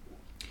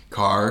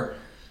car,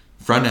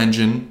 front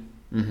engine,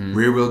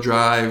 rear-wheel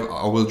drive,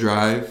 all-wheel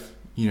drive.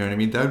 You know what I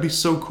mean? That would be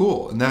so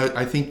cool. And that,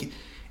 I think,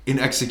 in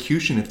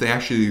execution, if they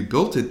actually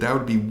built it, that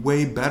would be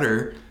way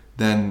better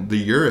than the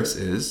Urus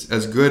is,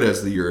 as good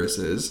as the Urus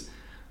is.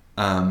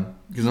 Because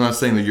I'm not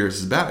saying the Urus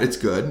is bad. It's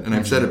good. And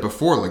I've said it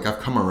before. Like, I've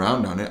come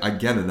around on it. I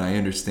get it. I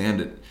understand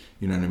it.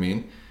 You know what I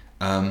mean?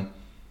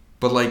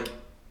 But, like,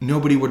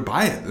 nobody would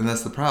buy it. And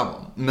that's the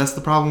problem. And that's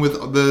the problem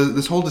with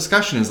this whole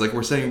discussion is, like,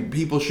 we're saying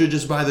people should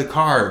just buy the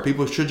car.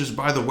 People should just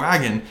buy the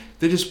wagon.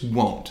 They just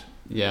won't.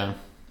 Yeah.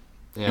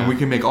 And we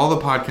can make all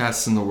the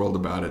podcasts in the world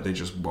about it. They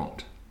just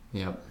won't.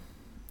 Yep.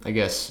 I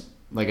guess,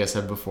 like I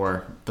said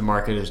before, the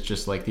market is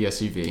just like the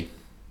SUV.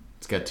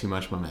 It's got too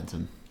much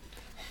momentum.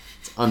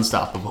 It's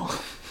unstoppable.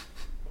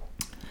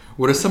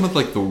 What are some of,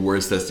 like, the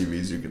worst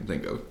SUVs you can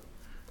think of?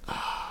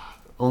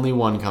 Only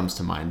one comes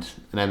to mind,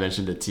 and I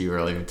mentioned it to you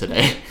earlier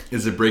today.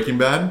 Is it Breaking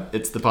Bad?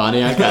 It's the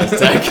Pontiac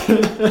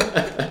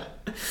Aztek.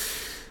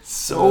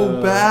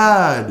 So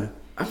bad.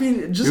 I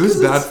mean, just it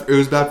was bad. It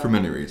was bad for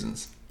many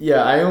reasons.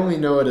 Yeah, I only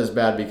know it as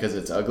bad because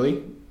it's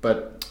ugly,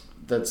 but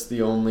that's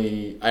the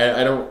only...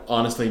 I don't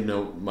honestly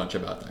know much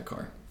about that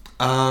car.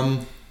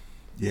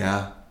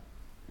 Yeah.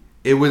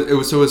 It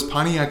was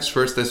Pontiac's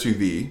first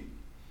SUV,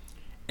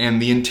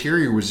 and the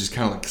interior was just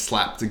kind of like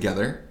slapped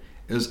together.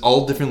 It was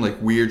all different,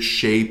 like, weird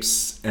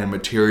shapes and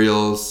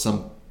materials,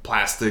 some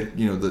plastic,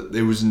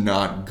 it was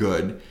not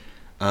good.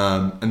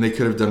 And they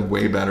could have done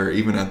way better,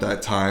 even at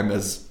that time,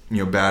 as,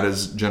 bad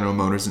as General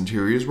Motors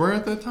interiors were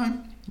at that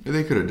time.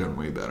 They could have done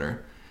way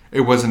better.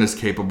 It wasn't as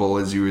capable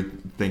as you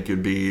would think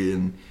it'd be,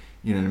 and,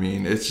 you know what I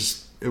mean?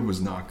 It was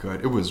not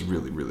good. It was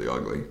really, really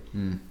ugly.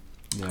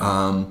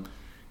 Yeah.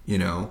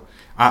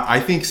 I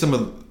think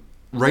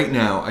right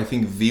now, I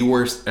think the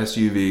worst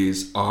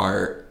SUVs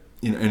are...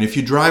 and if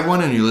you drive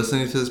one and you're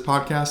listening to this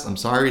podcast, I'm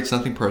sorry, it's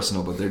nothing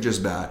personal, but they're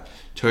just bad.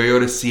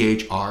 Toyota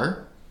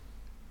CHR.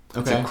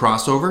 It's a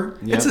crossover.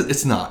 Yep.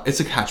 It's not.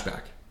 It's a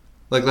hatchback.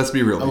 Like, let's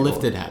be real. A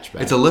lifted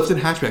hatchback. It's a lifted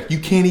hatchback. You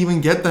can't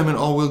even get them in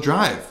all-wheel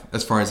drive,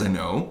 as far as I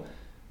know.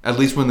 At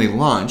least when they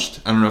launched.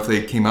 I don't know if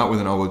they came out with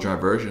an all-wheel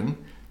drive version.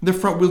 They're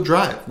front-wheel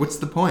drive. What's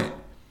the point?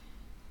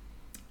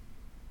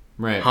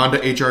 Right. Honda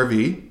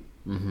HR-V.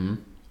 Mm-hmm.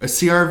 A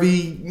CR-V,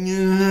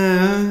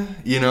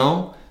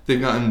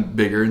 they've gotten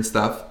bigger and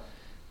stuff.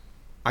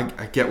 I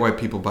get why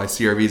people buy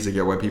CR-Vs. I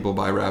get why people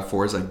buy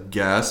RAV4s, I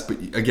guess. But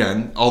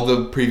again, all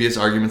the previous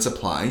arguments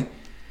apply.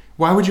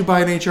 Why would you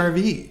buy an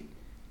HR-V?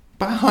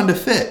 Buy a Honda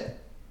Fit.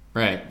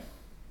 Right.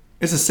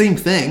 It's the same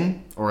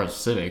thing. Or a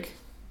Civic.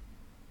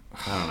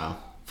 I don't know.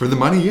 For the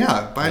money,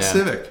 yeah. Buy a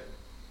Civic.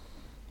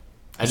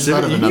 I just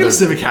thought of another... You get a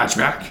Civic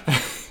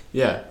hatchback.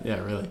 Yeah,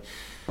 really.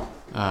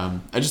 I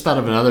just thought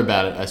of another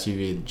bad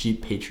SUV, the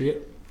Jeep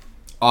Patriot.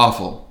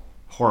 Awful.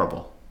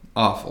 Horrible.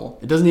 Awful.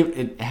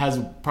 It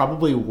has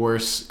probably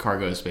worse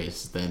cargo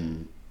space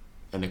than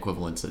an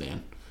equivalent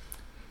sedan.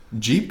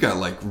 Jeep got,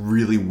 like,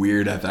 really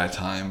weird at that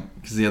time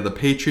because you had the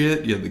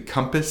Patriot, you had the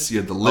Compass, you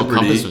had the Liberty.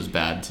 Compass was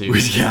bad too.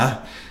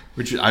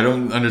 Which I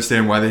don't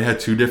understand why they had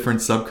two different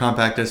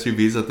subcompact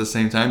SUVs at the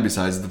same time.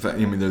 Besides the fact,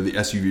 they're the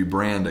SUV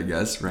brand, I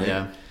guess, right?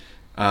 Yeah.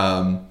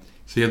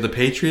 So you had the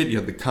Patriot, you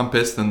had the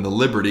Compass, then the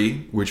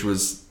Liberty, which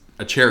was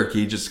a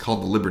Cherokee, just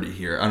called the Liberty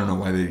here. I don't know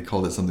why they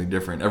called it something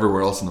different.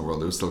 Everywhere else in the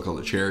world, it was still called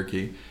a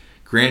Cherokee.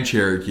 Grand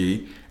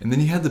Cherokee. And then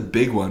you had the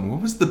big one.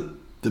 What was the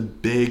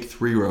big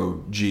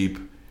 3-row Jeep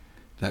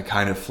that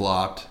kind of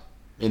flopped?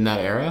 In that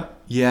era?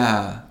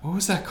 Yeah. What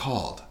was that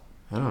called?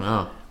 I don't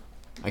know.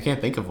 I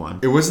can't think of one.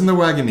 It wasn't the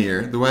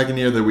Wagoneer. The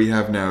Wagoneer that we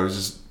have now is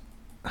just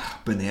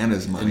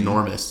bananas money.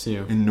 Enormous,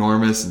 too.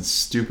 Enormous and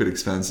stupid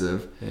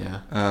expensive.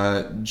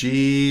 Yeah.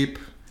 Jeep...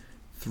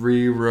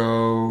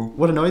 3-row.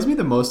 What annoys me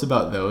the most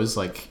about those,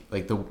 like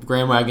the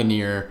Grand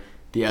Wagoneer,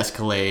 the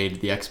Escalade,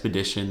 the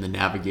Expedition, the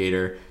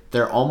Navigator,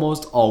 they're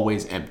almost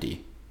always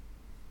empty.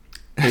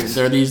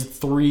 They're these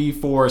 3,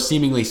 4,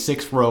 seemingly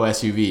 6-row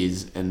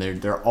SUVs, and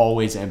they're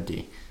always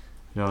empty.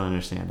 I don't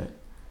understand it.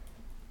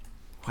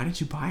 Why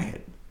did you buy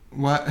it?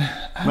 What?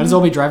 Might as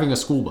well be driving a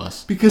school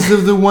bus. Because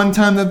of the one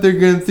time that they're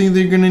gonna think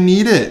they're gonna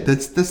need it.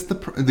 That's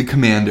the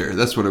Commander.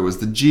 That's what it was.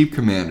 The Jeep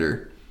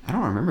Commander. I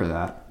don't remember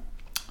that.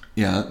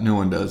 Yeah, no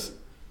one does.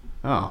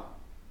 Oh.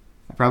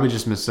 I probably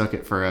just mistook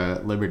it for a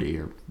Liberty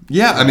or...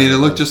 Yeah, I mean, it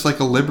looked just like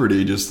a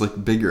Liberty, just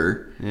like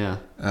bigger. Yeah.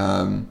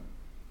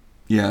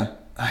 Yeah.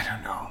 I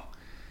don't know.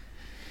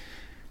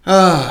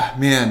 Ah,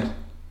 man.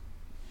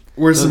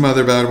 Where's some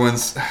other bad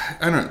ones?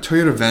 I don't know.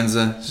 Toyota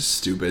Venza. Just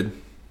stupid.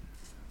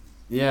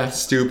 Yeah.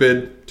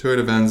 Stupid.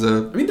 Toyota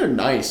Venza. I mean, they're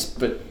nice,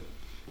 but...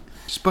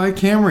 Just buy a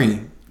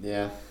Camry.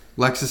 Yeah.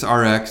 Lexus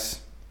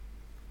RX.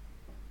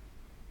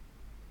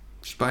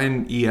 Just buy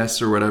an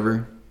ES or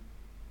whatever.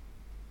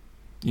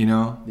 You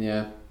know?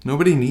 Yeah.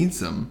 Nobody needs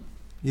them.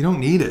 You don't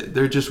need it.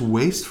 They're just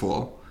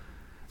wasteful.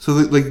 So,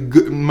 like,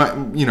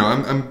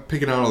 I'm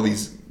picking out all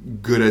these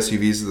good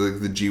SUVs,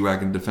 like the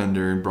G-Wagon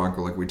Defender and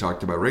Bronco, like we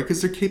talked about, right?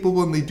 Because they're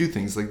capable and they do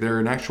things. Like, they're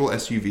an actual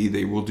SUV.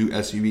 They will do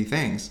SUV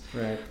things.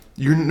 Right.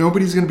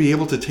 Nobody's going to be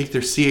able to take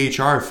their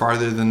CHR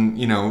farther than,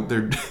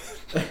 their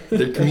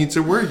commutes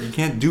at work. You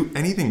can't do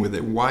anything with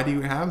it. Why do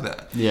you have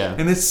that? Yeah.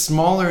 And it's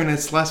smaller and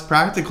it's less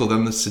practical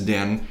than the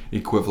sedan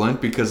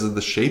equivalent because of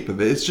the shape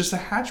of it. It's just a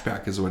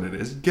hatchback is what it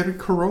is. Get a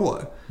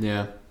Corolla.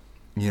 Yeah.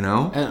 You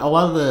know? And a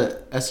lot of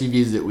the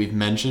SUVs that we've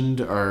mentioned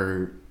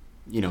are,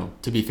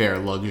 to be fair,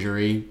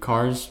 luxury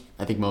cars.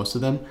 I think most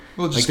of them.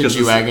 Well, just like the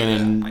G-Wagon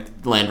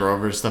and Land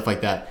Rovers, stuff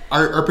like that.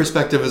 Our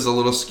perspective is a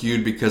little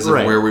skewed because of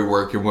where we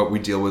work and what we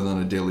deal with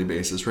on a daily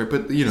basis, right?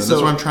 But, that's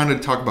why I'm trying to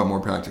talk about more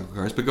practical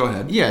cars. But go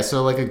ahead. Yeah,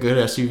 so like a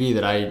good SUV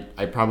that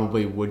I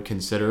probably would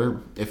consider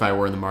if I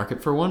were in the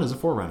market for one is a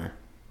 4Runner.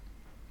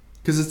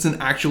 Because it's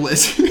an actual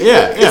SUV.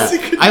 Yeah.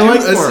 I like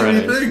SUV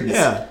 4Runners. things.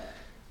 Yeah.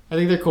 I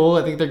think they're cool.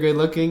 I think they're good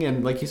looking,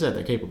 and like you said,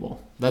 they're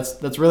capable.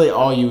 That's really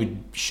all you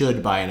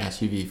should buy an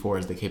SUV for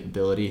is the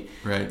capability,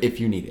 right? If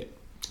you need it.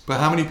 But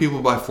how many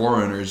people buy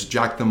 4Runners,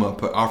 jack them up,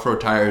 put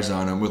off-road tires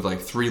on them with like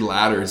 3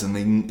 ladders, and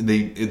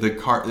the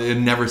car it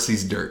never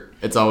sees dirt.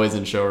 It's always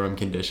in showroom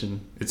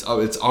condition. It's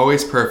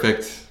always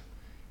perfect.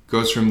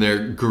 Goes from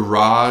their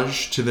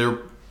garage to their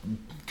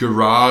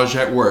garage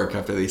at work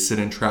after they sit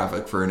in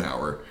traffic for an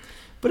hour.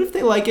 But if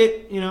they like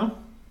it, I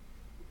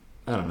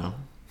don't know.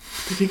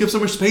 They take up so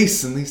much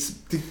space, and it's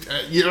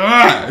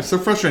so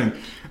frustrating.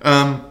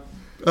 I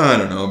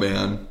don't know,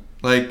 man.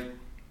 Like,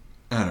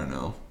 I don't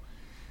know.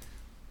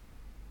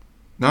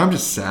 Now I'm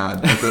just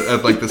sad at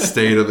the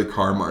state of the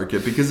car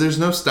market because there's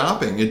no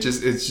stopping. It's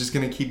just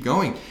going to keep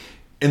going.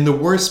 And the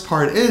worst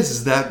part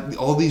is that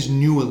all these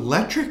new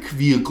electric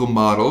vehicle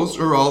models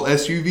are all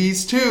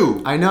SUVs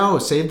too. I know.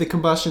 Save the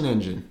combustion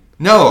engine.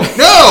 No, wait,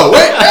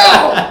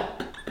 no.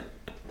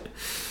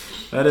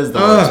 That is the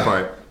worst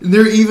part.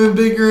 They're even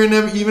bigger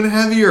and even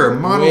heavier.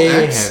 Model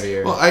Way X.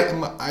 Heavier. Well,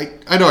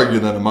 I'd argue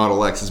that a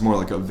Model X is more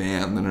like a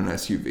van than an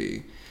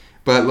SUV,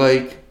 but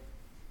like,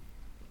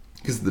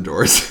 because of the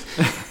doors.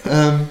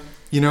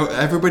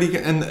 Everybody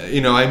and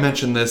I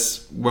mentioned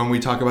this when we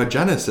talk about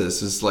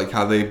Genesis is like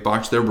how they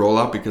botched their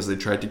rollout because they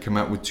tried to come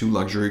out with 2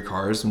 luxury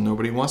cars and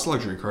nobody wants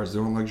luxury cars. They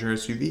want luxury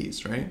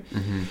SUVs, right?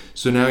 Mm-hmm.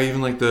 So now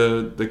even like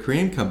the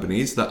Korean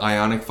companies, the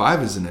Ioniq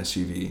 5 is an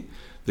SUV.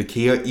 The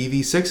Kia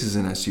EV6 is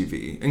an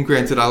SUV. And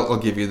granted, I'll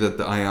give you that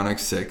the Ioniq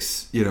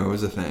 6,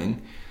 is a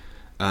thing.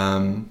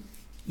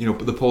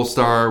 The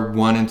Polestar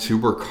 1 and 2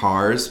 were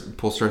cars.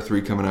 Polestar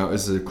 3 coming out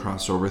is a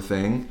crossover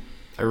thing.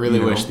 I really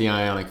wish the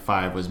Ioniq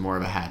 5 was more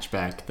of a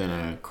hatchback than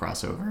a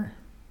crossover.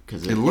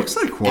 Because it looks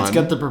like one. It's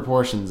got the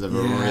proportions of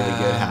a really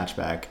good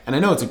hatchback. And I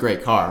know it's a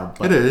great car.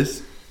 But it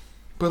is.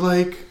 But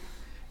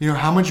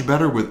how much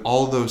better would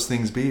all those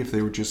things be if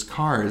they were just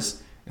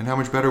cars? And how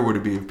much better would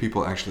it be if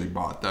people actually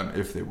bought them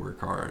if they were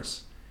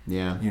cars?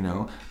 Yeah.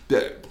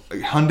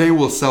 Hyundai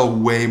will sell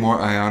way more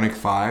Ioniq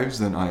 5s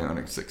than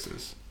Ioniq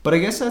 6s. But I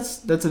guess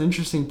that's an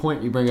interesting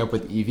point you bring up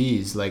with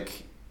EVs.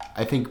 Like,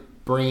 I think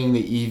bringing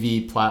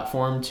the EV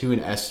platform to an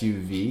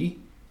SUV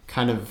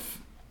kind of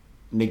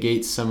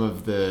negates some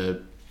of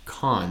the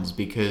cons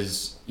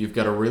because you've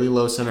got a really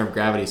low center of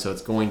gravity, so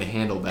it's going to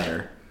handle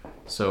better.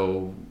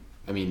 So,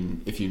 I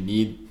mean, if you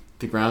need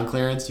the ground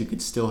clearance, you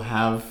could still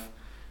have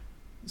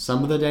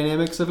some of the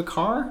dynamics of a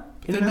car.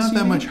 They're not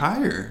that much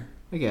higher.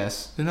 I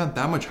guess. They're not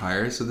that much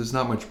higher, so there's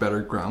not much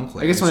better ground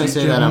clearance. I guess when I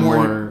say that, I'm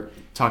more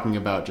talking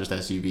about just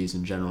SUVs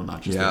in general,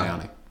 not just the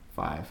Ioniq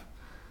 5.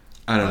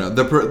 I don't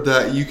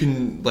know. You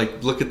can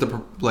look at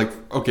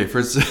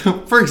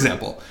for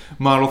example,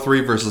 Model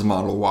 3 versus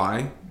Model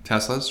Y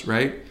Teslas,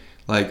 right?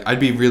 Like, I'd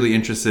be really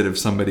interested if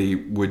somebody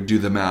would do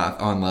the math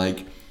on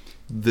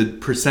the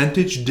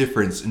percentage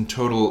difference in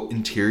total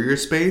interior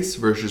space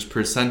versus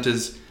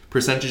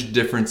percentage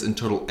difference in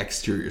total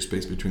exterior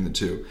space between the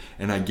two.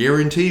 And I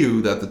guarantee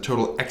you that the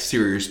total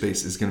exterior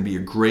space is going to be a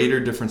greater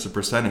difference of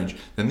percentage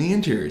than the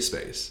interior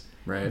space.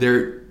 Right.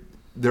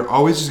 They're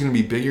always just going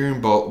to be bigger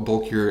and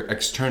bulkier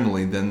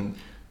externally than,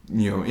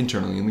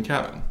 internally in the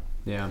cabin.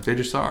 Yeah. They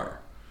just are,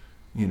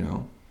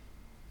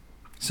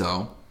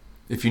 So,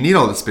 if you need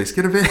all this space,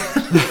 get a van.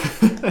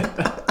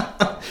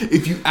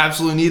 If you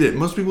absolutely need it.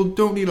 Most people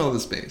don't need all the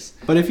space.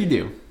 But if you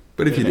do.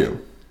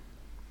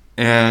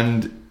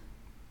 And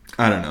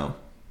I don't know.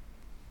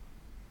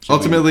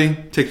 Ultimately,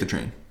 take the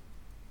train.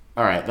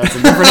 All right, that's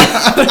a different.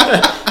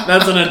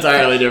 That's an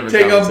entirely different.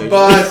 Take a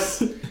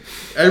bus.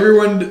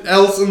 Everyone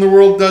else in the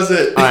world does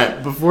it. All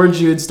right, before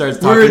Jude starts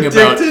talking about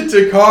we're addicted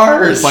to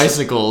cars,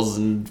 bicycles,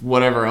 and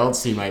whatever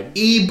else he might.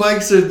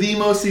 E-bikes are the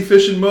most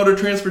efficient mode of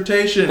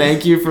transportation.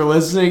 Thank you for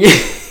listening.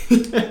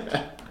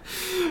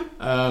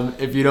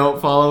 If you don't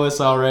follow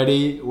us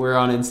already, we're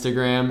on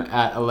Instagram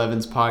at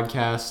 11's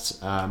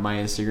Podcast. My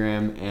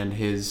Instagram and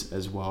his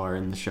as well are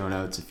in the show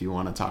notes if you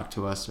want to talk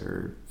to us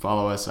or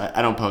follow us.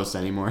 I don't post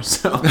anymore,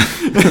 so.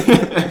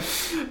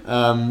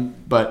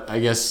 But I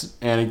guess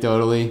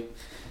anecdotally,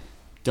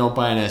 don't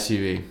buy an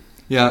SUV.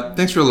 Yeah,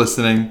 thanks for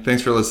listening.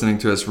 Thanks for listening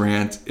to us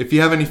rant. If you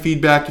have any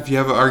feedback, if you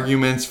have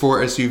arguments for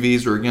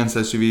SUVs or against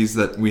SUVs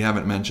that we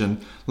haven't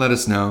mentioned, let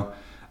us know.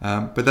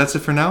 But that's it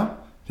for now.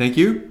 Thank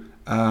you.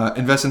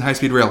 Invest in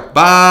high-speed rail.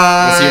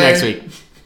 Bye! We'll see you next week.